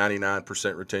 98,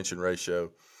 99% retention ratio.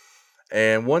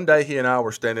 And one day he and I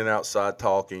were standing outside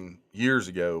talking years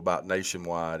ago about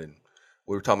Nationwide, and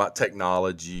we were talking about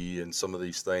technology and some of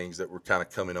these things that were kind of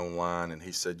coming online. And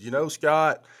he said, you know,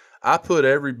 Scott, I put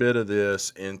every bit of this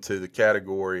into the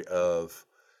category of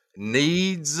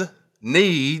needs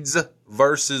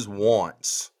versus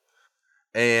wants.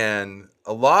 And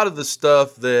a lot of the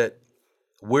stuff that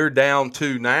we're down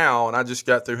to now, and I just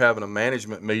got through having a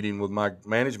management meeting with my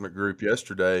management group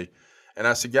yesterday, and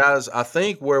I said, guys, I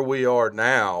think where we are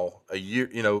now, a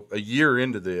year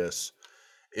into this,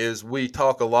 is we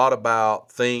talk a lot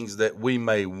about things that we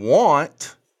may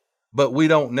want, but we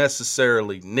don't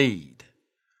necessarily need.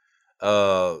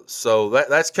 So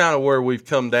that's kind of where we've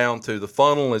come down to. The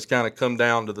funnel has kind of come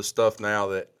down to the stuff now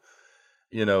that,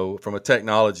 you know, from a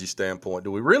technology standpoint,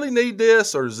 do we really need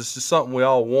this, or is this just something we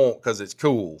all want because it's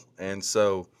cool? And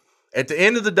so at the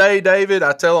end of the day, David,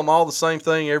 I tell them all the same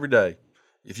thing every day.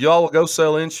 If you all will go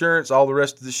sell insurance, all the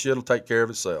rest of this shit will take care of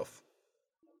itself.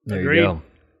 There Agreed. you go.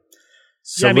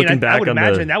 So yeah, looking back I would on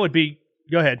imagine that would be,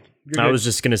 go ahead. I was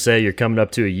just going to say, you're coming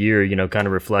up to a year, you know, kind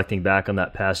of reflecting back on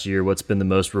that past year. What's been the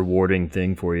most rewarding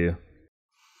thing for you?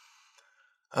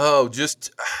 Oh,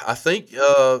 I think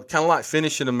kind of like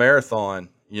finishing a marathon.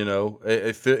 You know,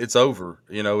 it's over.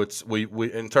 You know, it's we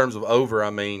in terms of over,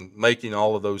 I mean making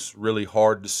all of those really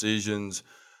hard decisions,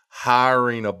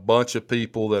 hiring a bunch of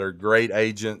people that are great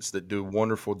agents that do a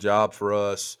wonderful job for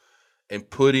us, and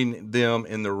putting them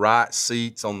in the right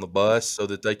seats on the bus so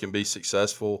that they can be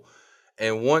successful.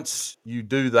 And once you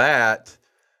do that,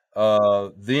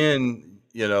 then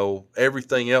you know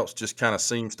everything else just kind of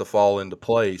seems to fall into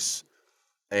place.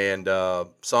 And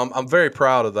so I'm very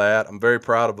proud of that. I'm very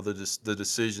proud of the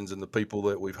decisions and the people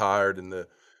that we've hired and the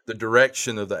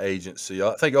direction of the agency.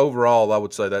 I think overall, I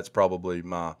would say that's probably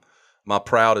my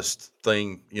proudest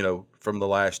thing, you know, from the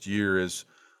last year is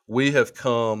we have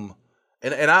come.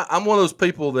 And I'm one of those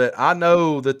people that I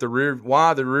know that the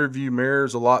rear view mirror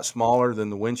is a lot smaller than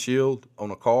the windshield on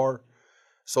a car.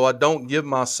 So I don't give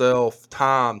myself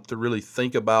time to really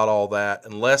think about all that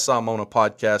unless I'm on a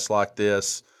podcast like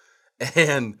this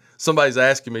and somebody's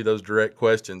asking me those direct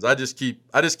questions. I just keep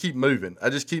moving.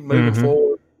 I just keep moving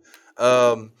forward.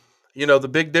 You know, the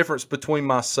big difference between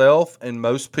myself and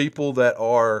most people that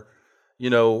are, you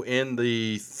know, in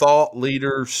the thought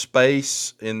leader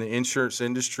space in the insurance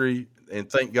industry, and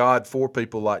thank God for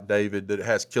people like David that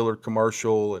has Killer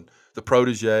Commercial and the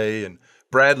Protege, and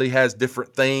Bradley has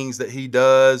different things that he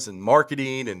does and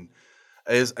marketing. And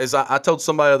as I told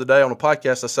somebody the other day on a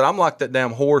podcast, I said, I'm like that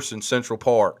damn horse in Central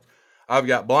Park. I've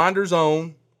got blinders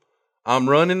on. I'm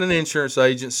running an insurance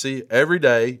agency every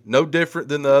day, no different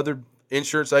than the other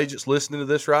insurance agents listening to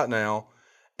this right now.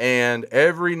 And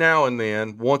every now and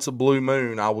then, once a blue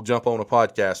moon, I will jump on a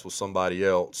podcast with somebody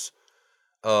else.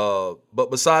 But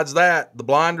besides that, the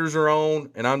blinders are on,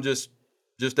 and I'm just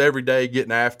every day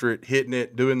getting after it, hitting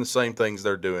it, doing the same things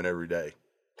they're doing every day.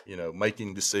 You know,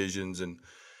 making decisions and,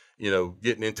 you know,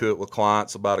 getting into it with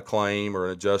clients about a claim or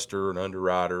an adjuster or an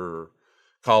underwriter or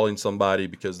calling somebody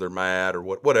because they're mad or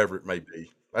whatever it may be.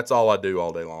 That's all I do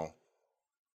all day long.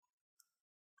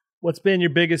 What's been your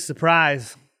biggest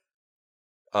surprise?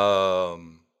 I'll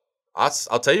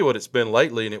tell you what it's been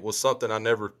lately, and it was something I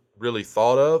never really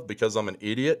thought of because I'm an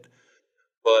idiot.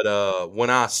 But when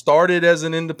I started as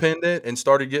an independent and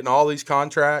started getting all these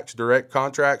contracts, direct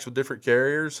contracts with different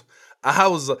carriers, I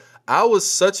was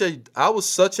such a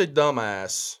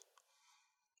dumbass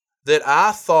that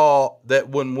I thought that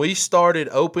when we started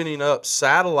opening up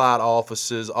satellite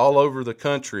offices all over the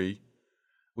country,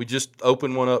 we just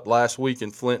opened one up last week in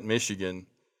Flint, Michigan,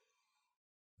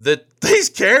 that these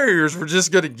carriers were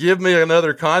just going to give me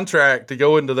another contract to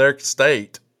go into their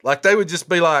state. Like they would just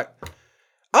be like,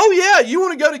 "Oh yeah, you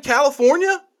want to go to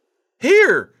California?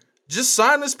 Here, just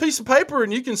sign this piece of paper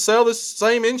and you can sell this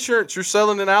same insurance you're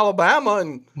selling in Alabama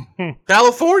and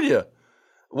California."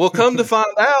 Well, come to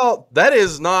find out, that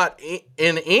is not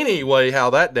in any way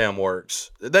how that damn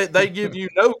works. They give you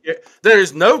there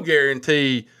is no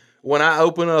guarantee when I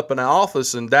open up an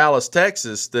office in Dallas,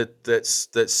 Texas, that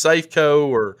Safeco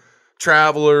or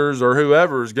Travelers or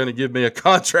whoever is going to give me a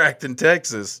contract in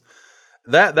Texas.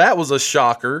 That was a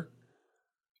shocker.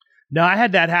 No, I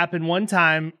had that happen one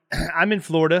time. I'm in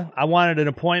Florida. I wanted an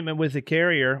appointment with a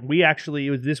carrier.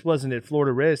 This wasn't at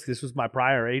Florida Risk. This was my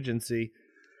prior agency.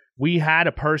 We had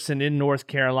a person in North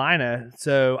Carolina,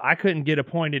 so I couldn't get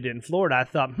appointed in Florida. I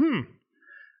thought,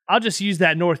 I'll just use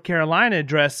that North Carolina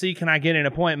address, see can I get an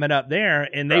appointment up there?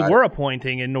 And they were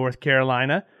appointing in North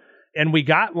Carolina, and we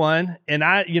got one. And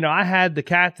I had the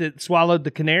cat that swallowed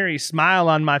the canary smile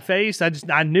on my face.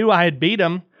 I knew I had beat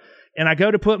them. And I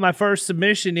go to put my first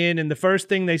submission in, and the first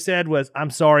thing they said was, "I'm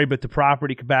sorry, but the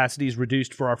property capacity is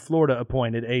reduced for our Florida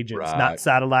appointed agents, not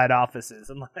satellite offices."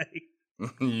 I'm like,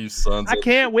 you sons I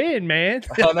can't win, man.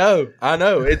 I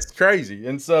know. It's crazy.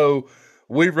 And so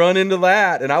we run into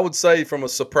that. And I would say from a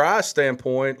surprise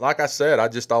standpoint, like I said, I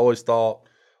just always thought,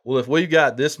 well, if we've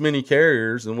got this many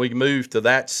carriers and we move to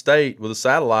that state with a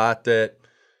satellite,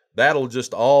 that'll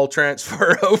just all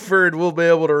transfer over and we'll be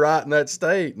able to write in that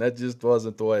state. And that just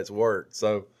wasn't the way it's worked.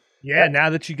 So yeah, now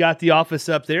that you got the office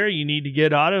up there, you need to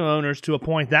get auto owners to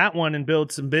appoint that one and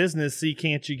build some business. See,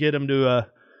 can't you get them to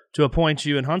appoint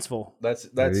you in Huntsville? That's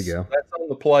on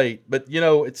the plate. But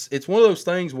it's one of those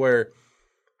things where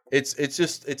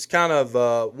it's kind of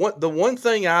the one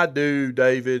thing I do,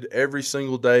 David, every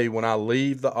single day when I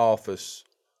leave the office,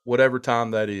 whatever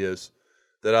time that is,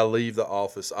 that I leave the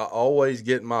office, I always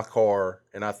get in my car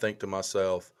and I think to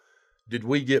myself, did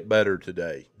we get better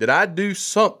today? Did I do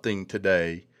something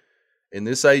today in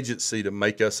this agency to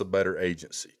make us a better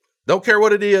agency? Don't care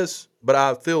what it is, but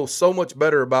I feel so much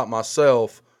better about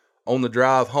myself on the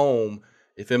drive home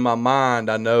if in my mind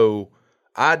I know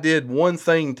I did one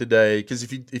thing today. Because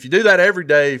if you do that every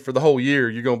day for the whole year,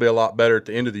 you're going to be a lot better at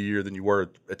the end of the year than you were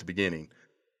at the beginning.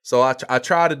 So I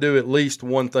try to do at least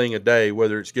one thing a day,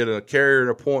 whether it's getting a carrier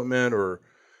appointment or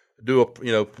do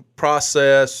a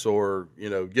process or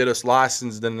get us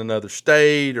licensed in another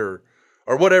state or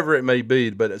whatever it may be.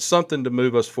 But it's something to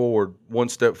move us forward, one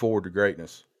step forward to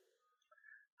greatness.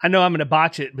 I know I'm going to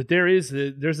botch it, but there's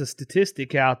a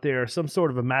statistic out there, some sort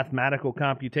of a mathematical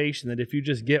computation that if you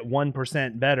just get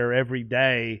 1% better every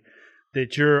day,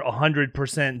 that you're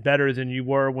 100% better than you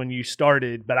were when you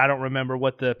started. But I don't remember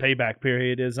what the payback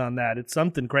period is on that. It's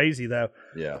something crazy, though.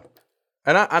 Yeah.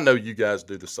 And I know you guys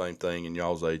do the same thing in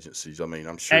y'all's agencies. I mean,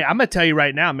 I'm sure. Hey, I'm going to tell you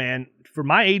right now, man, for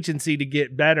my agency to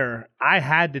get better, I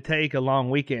had to take a long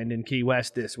weekend in Key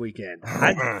West this weekend.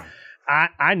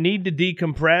 I need to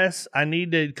decompress. I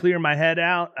need to clear my head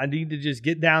out. I need to just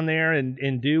get down there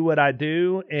and do what I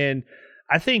do. And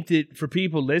I think that for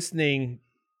people listening,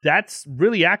 that's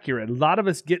really accurate. A lot of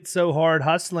us get so hard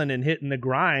hustling and hitting the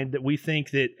grind that we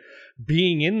think that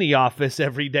being in the office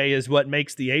every day is what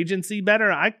makes the agency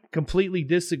better. I completely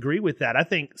disagree with that. I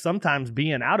think sometimes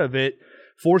being out of it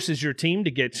forces your team to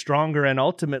get stronger and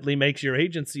ultimately makes your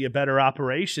agency a better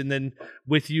operation than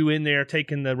with you in there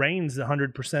taking the reins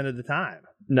 100% of the time.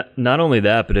 Not only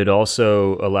that, but it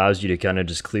also allows you to kind of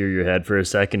just clear your head for a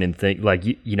second and think like,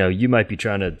 you might be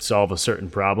trying to solve a certain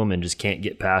problem and just can't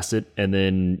get past it. And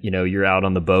then, you're out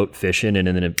on the boat fishing and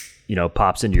then it,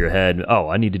 pops into your head. Oh,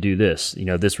 I need to do this.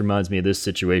 This reminds me of this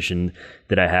situation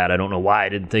that I had. I don't know why I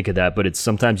didn't think of that, but it's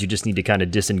sometimes you just need to kind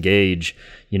of disengage,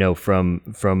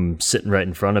 from sitting right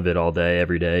in front of it all day,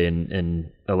 every day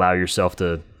and allow yourself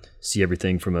to see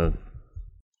everything from a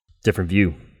different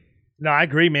view. No, I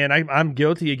agree, man. I'm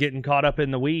guilty of getting caught up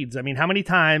in the weeds. I mean, how many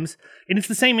times, and it's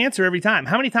the same answer every time.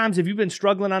 How many times have you been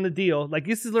struggling on a deal? Like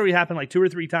this has literally happened like 2 or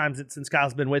 3 times since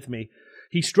Kyle's been with me.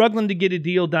 He's struggling to get a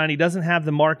deal done. He doesn't have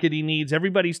the market he needs.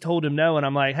 Everybody's told him no. And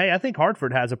I'm like, hey, I think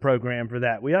Hartford has a program for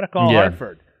that. We ought to call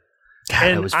Hartford. God,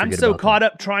 and I'm so caught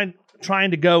up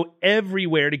trying to go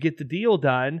everywhere to get the deal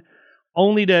done,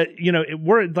 only to,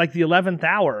 we're at like the 11th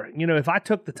hour. If I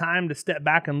took the time to step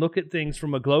back and look at things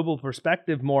from a global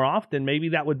perspective more often, maybe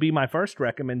that would be my first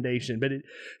recommendation. But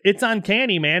it's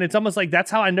uncanny, man. It's almost like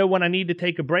that's how I know when I need to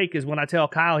take a break is when I tell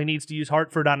Kyle he needs to use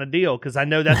Hartford on a deal, because I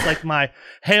know that's like my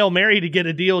Hail Mary to get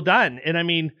a deal done. And I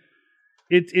mean,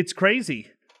 it's crazy.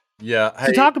 Yeah.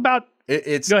 To talk about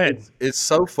go ahead. It's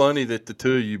so funny that the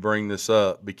two of you bring this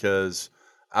up, because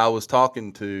I was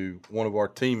talking to one of our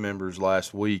team members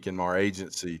last week in our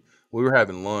agency. We were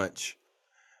having lunch,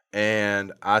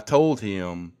 and I told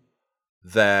him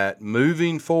that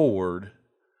moving forward,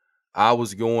 I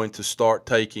was going to start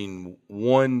taking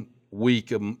 1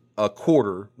 week a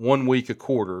quarter,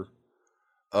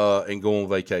 and go on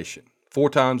vacation 4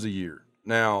 times a year.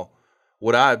 Now,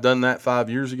 would I have done that 5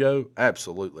 years ago?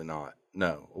 Absolutely not.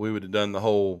 No, we would have done the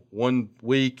whole 1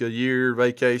 week a year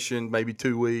vacation, maybe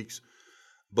 2 weeks.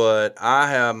 But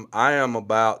I am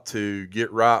about to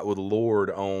get right with the Lord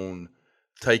on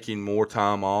taking more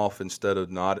time off instead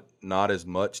of not as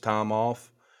much time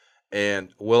off. And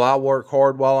will I work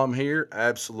hard while I'm here?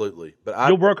 Absolutely. But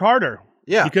you'll work harder.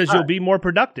 Yeah. Because you'll be more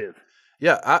productive.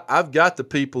 Yeah. I've got the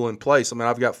people in place. I mean,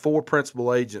 I've got 4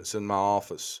 principal agents in my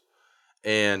office.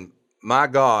 And my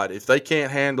God, if they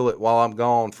can't handle it while I'm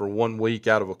gone for 1 week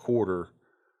out of a quarter,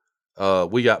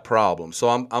 we got problems. So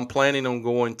I'm planning on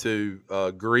going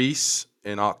to Greece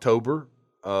in October.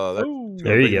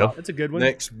 There you go. That's a good one.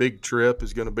 Next big trip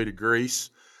is going to be to Greece.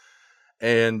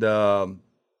 And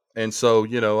so,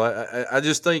 you know, I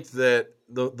just think that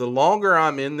the longer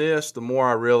I'm in this, the more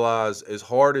I realize as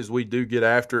hard as we do get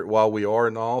after it while we are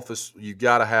in the office, you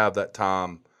got to have that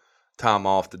time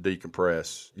off to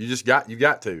decompress. You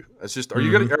got to. It's just, one day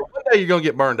you're going to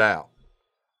get burned out.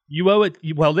 You owe it.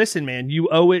 Well, listen, man, you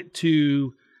owe it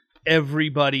to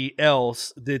everybody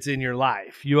else that's in your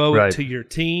life. You owe it to your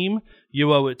team.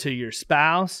 You owe it to your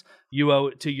spouse. You owe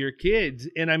it to your kids.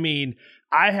 And I mean,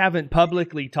 I haven't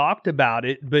publicly talked about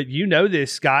it, but you know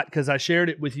this, Scott, because I shared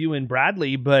it with you and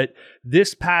Bradley. But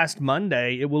this past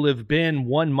Monday, it will have been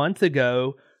 1 month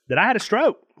ago that I had a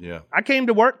stroke. Yeah. I came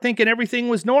to work thinking everything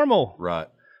was normal. Right.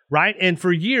 Right. And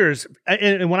for years,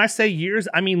 and when I say years,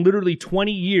 I mean literally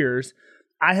 20 years,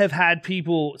 I have had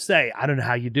people say, I don't know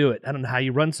how you do it. I don't know how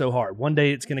you run so hard. One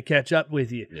day it's going to catch up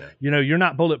with you. Yeah. You know, you're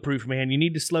not bulletproof, man. You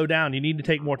need to slow down. You need to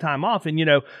take more time off. And, you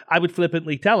know, I would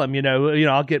flippantly tell them, you know,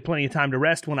 I'll get plenty of time to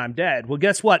rest when I'm dead. Well,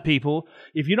 guess what, people?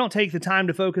 If you don't take the time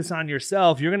to focus on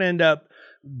yourself, you're going to end up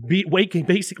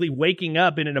basically waking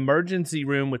up in an emergency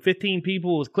room with 15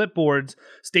 people with clipboards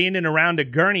standing around a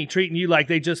gurney treating you like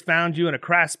they just found you in a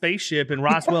crashed spaceship in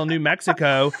Roswell, New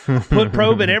Mexico,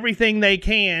 probing everything they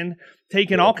can,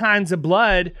 taking all kinds of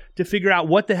blood to figure out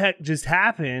what the heck just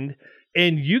happened.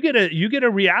 And you get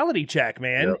a reality check,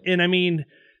 man. Yep. And I mean,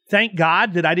 thank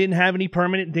God that I didn't have any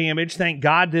permanent damage. Thank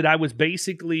God that I was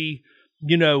basically,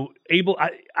 you know,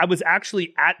 I was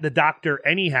actually at the doctor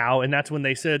anyhow. And that's when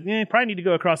they said, you probably need to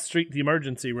go across the street to the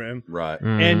emergency room. Right.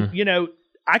 And, you know,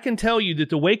 I can tell you that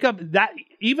the wake up, that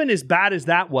even as bad as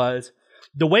that was,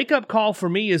 the wake up call for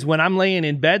me is when I'm laying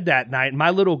in bed that night and my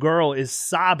little girl is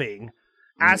sobbing,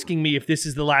 asking me if this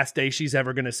is the last day she's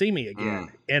ever going to see me again.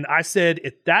 And I said,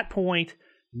 at that point,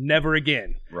 never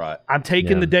again. Right. I'm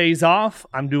taking the days off.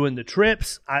 I'm doing the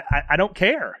trips. I don't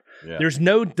care. Yeah. There's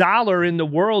no dollar in the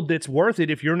world that's worth it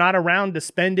if you're not around to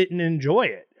spend it and enjoy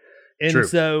it. And True.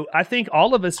 So I think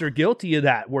all of us are guilty of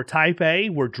that. We're type A,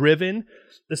 we're driven,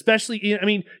 especially, I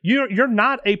mean, you're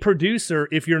not a producer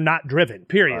if you're not driven,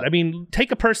 period. Right. I mean,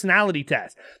 take a personality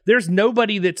test. There's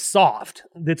nobody that's soft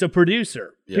that's a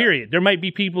producer, period. There might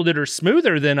be people that are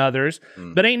smoother than others,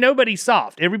 but ain't nobody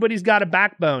soft. Everybody's got a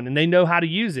backbone and they know how to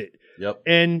use it. Yep.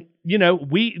 And, you know,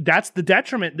 that's the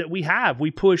detriment that we have. We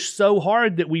push so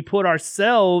hard that we put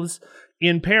ourselves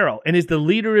in peril. And as the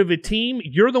leader of a team,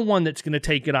 you're the one that's going to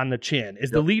take it on the chin. As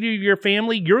the leader of your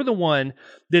family, you're the one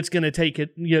that's going to take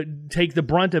the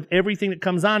brunt of everything that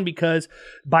comes on, because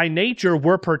by nature,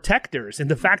 we're protectors. And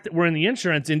the fact that we're in the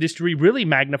insurance industry really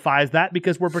magnifies that,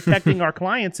 because we're protecting our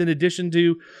clients in addition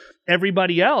to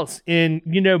everybody else. And,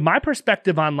 you know, my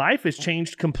perspective on life has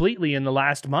changed completely in the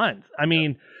last month. I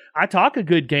mean, I talk a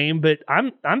good game, but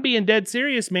I'm being dead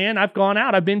serious, man. I've gone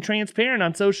out. I've been transparent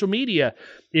on social media.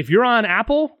 If you're on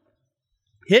Apple,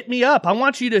 hit me up. I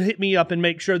want you to hit me up and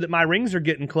make sure that my rings are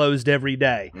getting closed every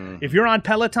day. If you're on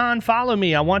Peloton, follow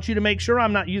me. I want you to make sure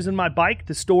I'm not using my bike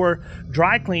to store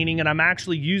dry cleaning and I'm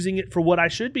actually using it for what I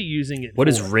should be using it for. What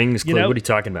is rings closed? You know? What are you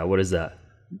talking about? What is that?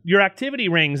 Your activity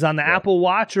rings on the Apple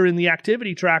Watch or in the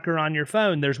activity tracker on your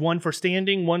phone. There's one for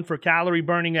standing, one for calorie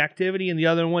burning activity, and the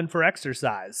other one for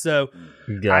exercise. So,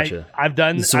 gotcha. I've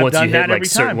done. So I've once done you that hit every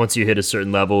time. once you hit a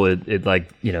certain level, it like,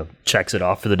 you know, checks it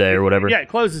off for the day or whatever. Yeah, it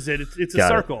closes it. It's a Got it.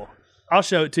 circle. I'll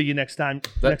show it to you next time.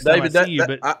 David, I see you.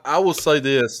 But I will say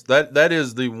this: that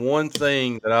is the one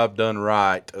thing that I've done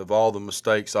right of all the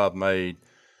mistakes I've made.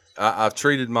 I've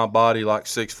treated my body like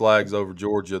Six Flags Over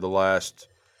Georgia the last,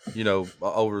 you know,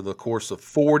 over the course of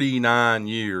 49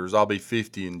 years. I'll be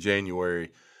 50 in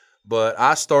January. But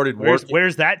I started working.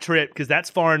 Where's that trip? Because that's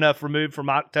far enough removed from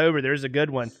October. There's a good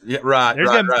one. Yeah, right.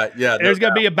 Yeah, there's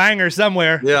going to be a banger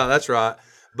somewhere. Yeah, that's right.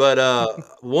 But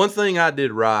one thing I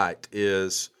did right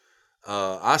is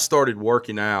I started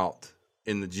working out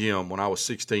in the gym when I was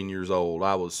 16 years old.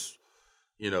 I was,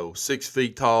 6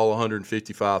 feet tall,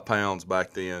 155 pounds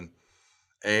back then.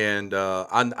 And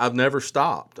I've never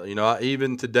stopped.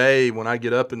 Even today when I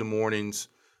get up in the mornings,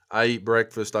 I eat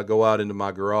breakfast, I go out into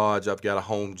my garage. I've got a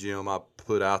home gym I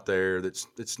put out there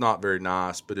it's not very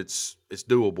nice, but it's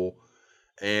doable.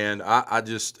 And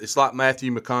it's like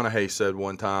Matthew McConaughey said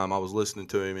one time. I was listening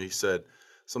to him, and he said,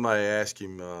 somebody asked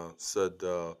him,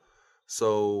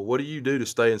 so what do you do to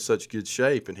stay in such good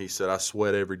shape? And he said, I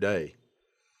sweat every day.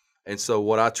 And so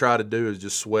what I try to do is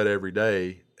just sweat every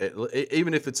day,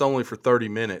 even if it's only for 30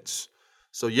 minutes.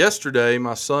 So yesterday,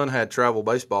 my son had travel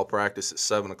baseball practice at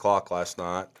 7 o'clock last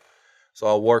night. So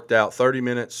I worked out 30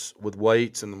 minutes with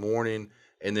weights in the morning.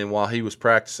 And then while he was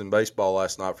practicing baseball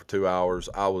last night for 2 hours,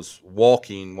 I was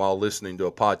walking while listening to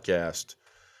a podcast.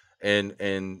 And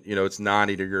it's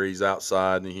 90 degrees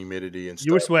outside and the humidity and stuff.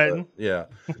 You were sweating. Yeah.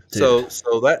 So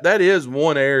that is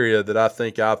one area that I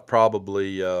think I've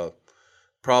probably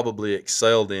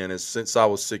excelled in. Is since I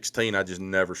was 16, I just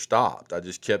never stopped. I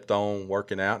just kept on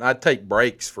working out. And I'd take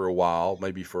breaks for a while,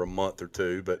 maybe for a month or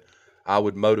two, but I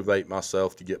would motivate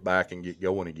myself to get back and get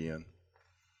going again.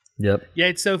 Yep. Yeah,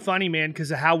 it's so funny, man,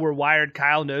 because of how we're wired.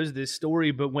 Kyle knows this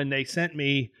story, but when they sent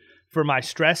me for my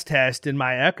stress test in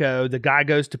my echo, the guy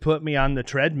goes to put me on the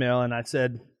treadmill, and I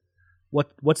said,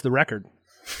 what's the record?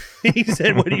 He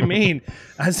said, what do you mean?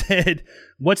 I said,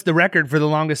 what's the record for the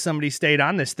longest somebody stayed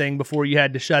on this thing before you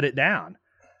had to shut it down?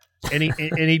 And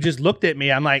he just looked at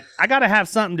me. I'm like, I got to have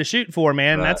something to shoot for,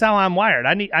 man. Right. That's how I'm wired.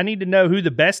 I need to know who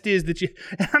the best is that you.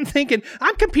 And I'm thinking,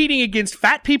 I'm competing against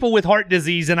fat people with heart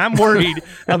disease, and I'm worried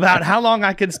about how long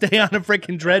I can stay on a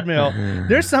freaking treadmill.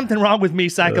 There's something wrong with me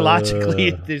psychologically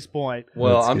at this point.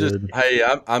 Well,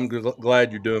 I'm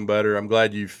glad you're doing better. I'm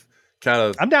glad you've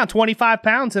I'm down 25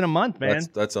 pounds in a month, man.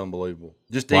 That's unbelievable.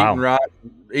 Just eating right,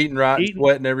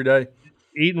 sweating every day.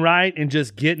 Eating right and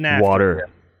just getting after water.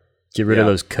 Get rid of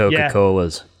those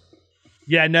Coca-Colas.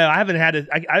 Yeah, no, I haven't had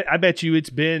I bet you it's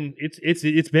been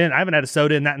I haven't had a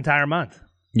soda in that entire month.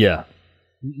 Yeah.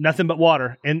 Nothing but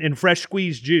water and fresh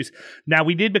squeezed juice. Now,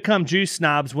 we did become juice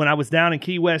snobs when I was down in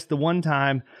Key West the one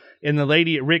time, and the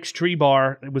lady at Rick's Tree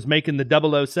Bar was making the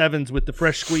 007s with the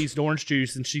fresh squeezed orange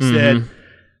juice, and she said,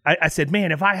 I said,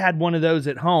 man, if I had one of those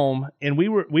at home, and we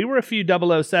were a few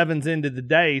 007s into the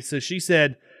day, so she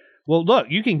said, well, look,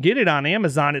 you can get it on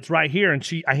Amazon. It's right here. And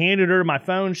I handed her my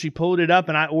phone. She pulled it up,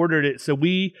 and I ordered it. So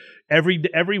we,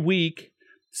 every week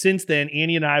since then,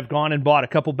 Annie and I have gone and bought a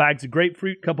couple bags of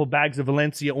grapefruit, a couple bags of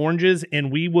Valencia oranges,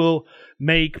 and we will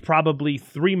make probably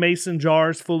 3 mason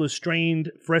jars full of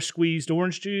strained, fresh squeezed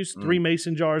orange juice, 3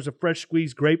 mason jars of fresh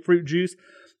squeezed grapefruit juice.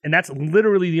 And that's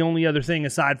literally the only other thing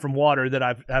aside from water that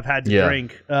I've had to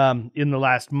drink in the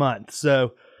last month.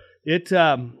 So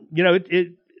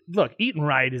look, eating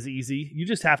right is easy. You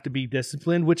just have to be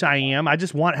disciplined, which I am. I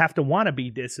just have to want to be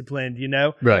disciplined,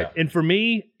 Right. And for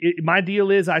me, my deal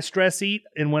is I stress eat,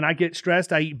 and when I get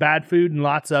stressed, I eat bad food and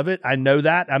lots of it. I know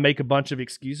that. I make a bunch of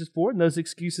excuses for it, and those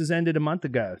excuses ended a month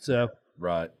ago. So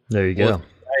right there you go. Well,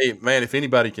 hey, man, if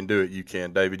anybody can do it, you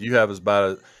can, David. You have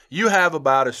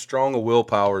about as strong a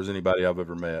willpower as anybody I've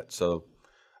ever met. So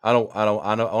I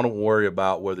don't worry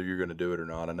about whether you're going to do it or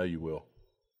not. I know you will.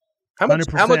 How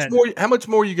much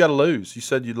more you got to lose? You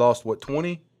said you lost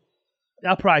 20?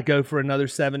 I'll probably go for another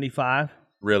 75.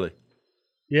 Really?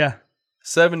 Yeah.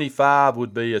 75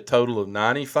 would be a total of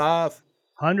 95?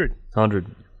 100.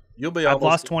 I've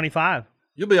lost 25.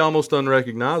 You'll be almost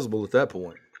unrecognizable at that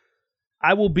point.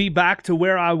 I will be back to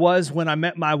where I was when I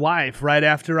met my wife, right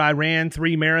after I ran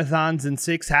 3 marathons and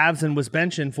 6 halves and was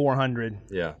benching 400.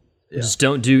 Yeah. Just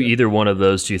don't do either one of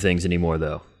those 2 things anymore,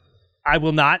 though. I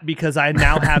will not, because I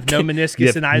now have no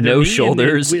meniscus in either knee. No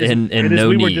shoulders and no knees. As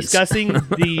we were discussing,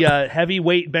 the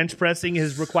heavyweight bench pressing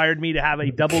has required me to have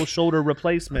a double shoulder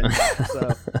replacement.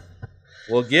 So.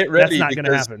 Well, get ready. That's not going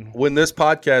to happen. When this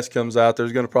podcast comes out,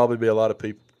 there's going to probably be a lot of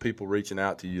people reaching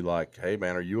out to you like, hey,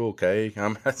 man, are you okay? They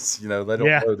don't know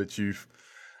that you've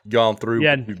gone through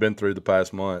what you've been through the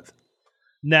past month.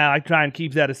 Now, I try and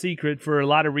keep that a secret for a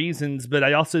lot of reasons, but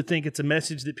I also think it's a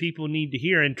message that people need to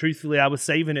hear. And truthfully, I was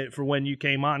saving it for when you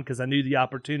came on because I knew the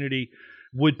opportunity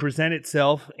would present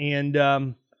itself. And,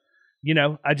 I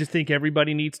just think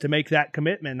everybody needs to make that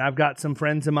commitment. I've got some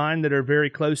friends of mine that are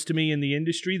very close to me in the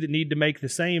industry that need to make the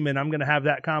same. And I'm going to have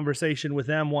that conversation with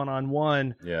them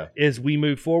one-on-one as we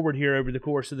move forward here over the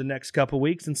course of the next couple of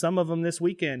weeks. And some of them this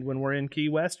weekend when we're in Key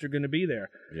West are going to be there.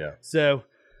 Yeah. So...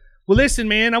 well, listen,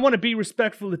 man, I want to be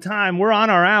respectful of time. We're on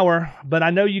our hour, but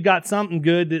I know you got something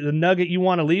good, the nugget you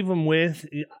want to leave them with.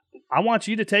 I want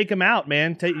you to take them out,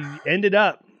 man. End it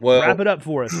up. Wrap it up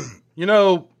for us.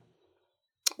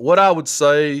 what I would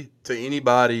say to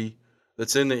anybody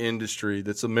that's in the industry,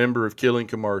 that's a member of Killing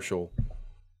Commercial,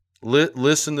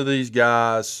 listen to these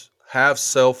guys, have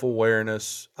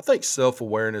self-awareness. I think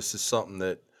self-awareness is something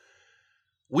that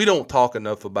we don't talk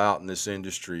enough about in this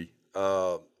industry.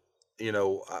 You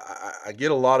know, I get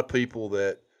a lot of people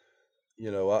that, you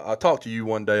know, I talked to you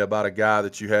one day about a guy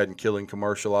that you had in Killing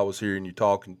Commercial. I was hearing you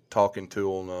talking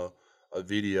to on a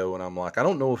video, and I'm like, I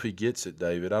don't know if he gets it,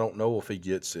 David. I don't know if he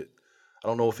gets it. I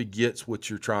don't know if he gets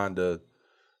what you're trying to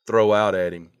throw out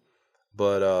at him.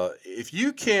 But if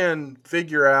you can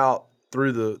figure out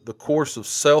through the course of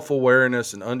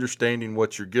self-awareness and understanding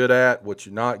what you're good at, what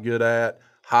you're not good at,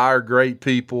 hire great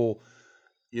people,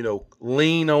 you know,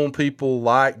 lean on people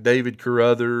like David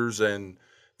Carruthers and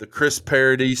the Chris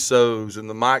Paradisos and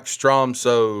the Mike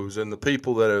Stromsos and the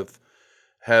people that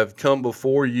have come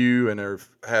before you and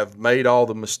have made all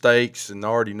the mistakes and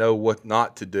already know what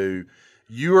not to do.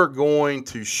 You are going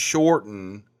to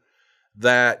shorten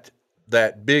that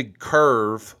big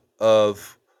curve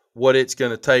of what it's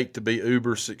going to take to be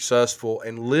uber successful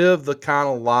and live the kind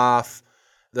of life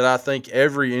that I think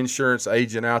every insurance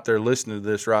agent out there listening to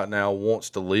this right now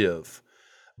wants to live.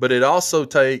 But it also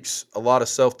takes a lot of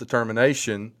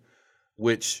self-determination,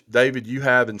 which, David, you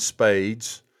have in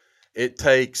spades. It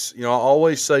takes, you know, I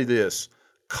always say this,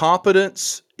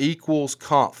 competence equals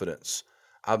confidence.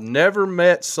 I've never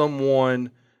met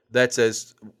someone that's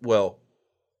as, well,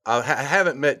 I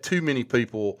haven't met too many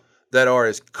people that are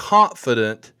as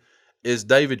confident as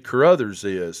David Carruthers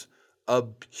is. A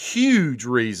huge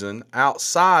reason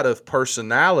outside of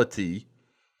personality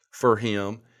for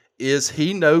him is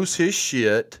he knows his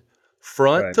shit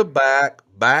front to back,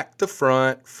 back to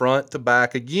front, front to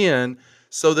back again,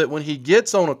 so that when he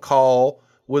gets on a call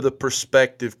with a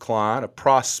prospective client, a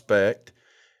prospect,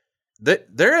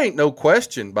 that there ain't no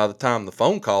question by the time the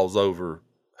phone call's over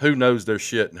who knows their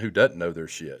shit and who doesn't know their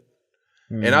shit.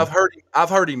 Mm. And I've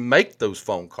heard him make those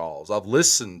phone calls. I've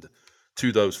listened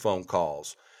to those phone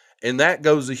calls. And that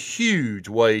goes a huge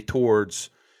way towards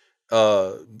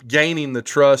gaining the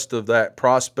trust of that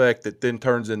prospect that then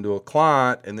turns into a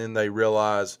client, and then they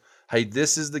realize, hey,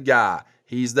 this is the guy.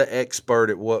 He's the expert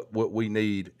at what we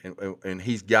need, and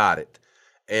he's got it.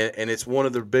 And it's one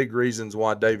of the big reasons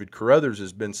why David Carruthers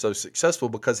has been so successful,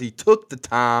 because he took the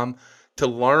time to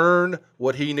learn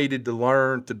what he needed to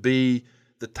learn to be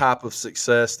the type of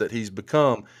success that he's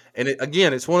become. And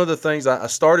it's one of the things, I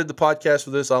started the podcast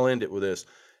with this, I'll end it with this.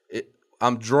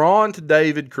 I'm drawn to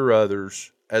David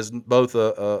Carruthers as both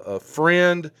a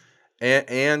friend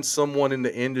and someone in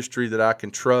the industry that I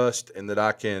can trust and that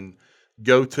I can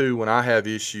go to when I have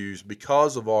issues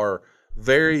because of our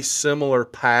very similar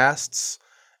pasts.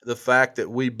 The fact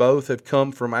that we both have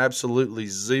come from absolutely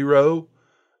zero,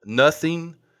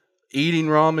 nothing, eating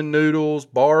ramen noodles,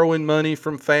 borrowing money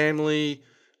from family,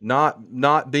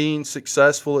 not being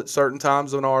successful at certain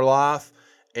times in our life.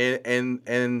 And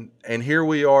here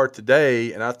we are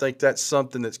today, and I think that's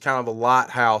something that's kind of a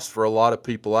lighthouse for a lot of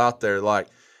people out there. Like,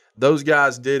 those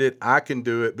guys did it, I can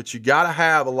do it, but you got to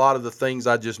have a lot of the things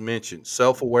I just mentioned: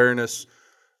 self-awareness,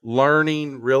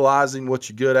 learning, realizing what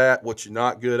you're good at, what you're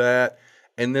not good at,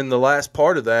 and then the last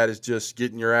part of that is just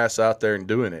getting your ass out there and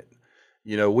doing it.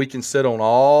 You know, we can sit on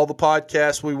all the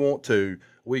podcasts we want to.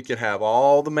 We can have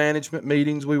all the management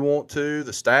meetings we want to,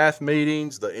 the staff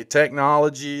meetings, the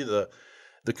technology, the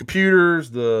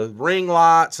computers, the ring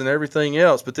lights, and everything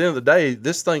else. But at the end of the day,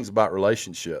 this thing's about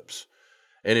relationships.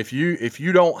 And if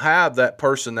you don't have that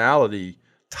personality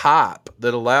type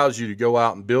that allows you to go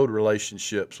out and build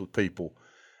relationships with people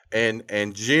and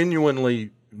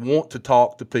genuinely want to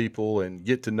talk to people and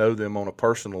get to know them on a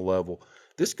personal level,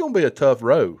 this is going to be a tough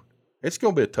road. It's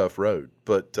going to be a tough road.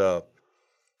 But a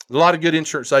lot of good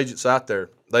insurance agents out there.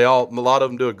 A lot of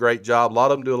them do a great job. A lot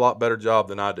of them do a lot better job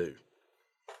than I do.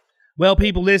 Well,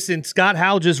 people, listen, Scott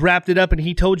Howell just wrapped it up, and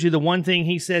he told you the one thing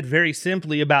he said very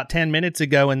simply about 10 minutes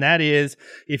ago, and that is,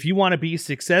 if you want to be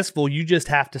successful, you just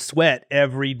have to sweat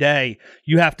every day.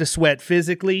 You have to sweat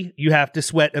physically. You have to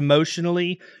sweat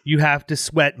emotionally. You have to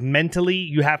sweat mentally.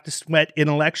 You have to sweat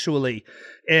intellectually.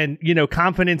 And, you know,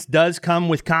 confidence does come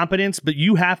with competence, but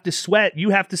you have to sweat.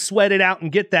 You have to sweat it out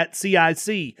and get that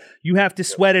CIC. You have to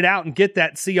sweat it out and get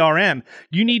that CRM.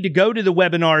 You need to go to the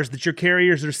webinars that your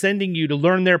carriers are sending you to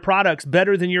learn their products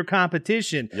better than your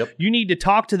competition. Yep. You need to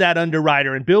talk to that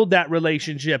underwriter and build that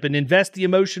relationship and invest the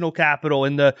emotional capital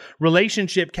and the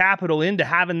relationship capital into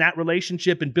having that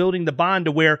relationship and building the bond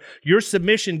to where your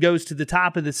submission goes to the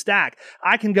top of the stack.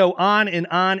 I can go on and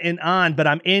on and on, but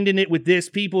I'm ending it with this,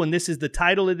 people, and this is the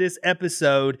title of this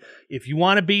episode. If you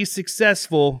want to be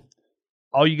successful,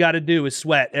 All you got to do is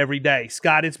sweat every day.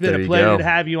 Scott, it's been There a you pleasure go. to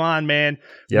have you on, man.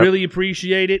 Yep. Really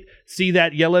appreciate it. See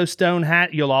that Yellowstone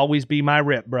hat? You'll always be my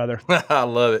rip, brother. I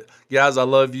love it. Guys, I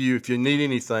love you. If you need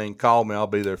anything, call me. I'll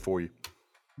be there for you.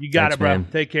 You got Thanks, it, bro. man.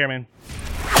 Take care, man.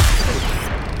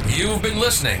 You've been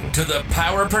listening to the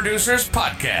Power Producers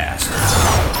Podcast.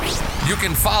 You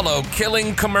can follow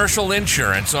Killing Commercial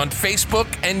Insurance on Facebook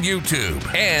and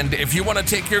YouTube. And if you want to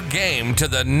take your game to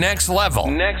the next level,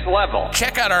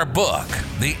 check out our book,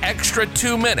 The Extra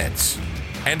 2 Minutes,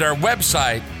 and our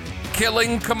website,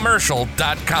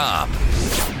 killingcommercial.com.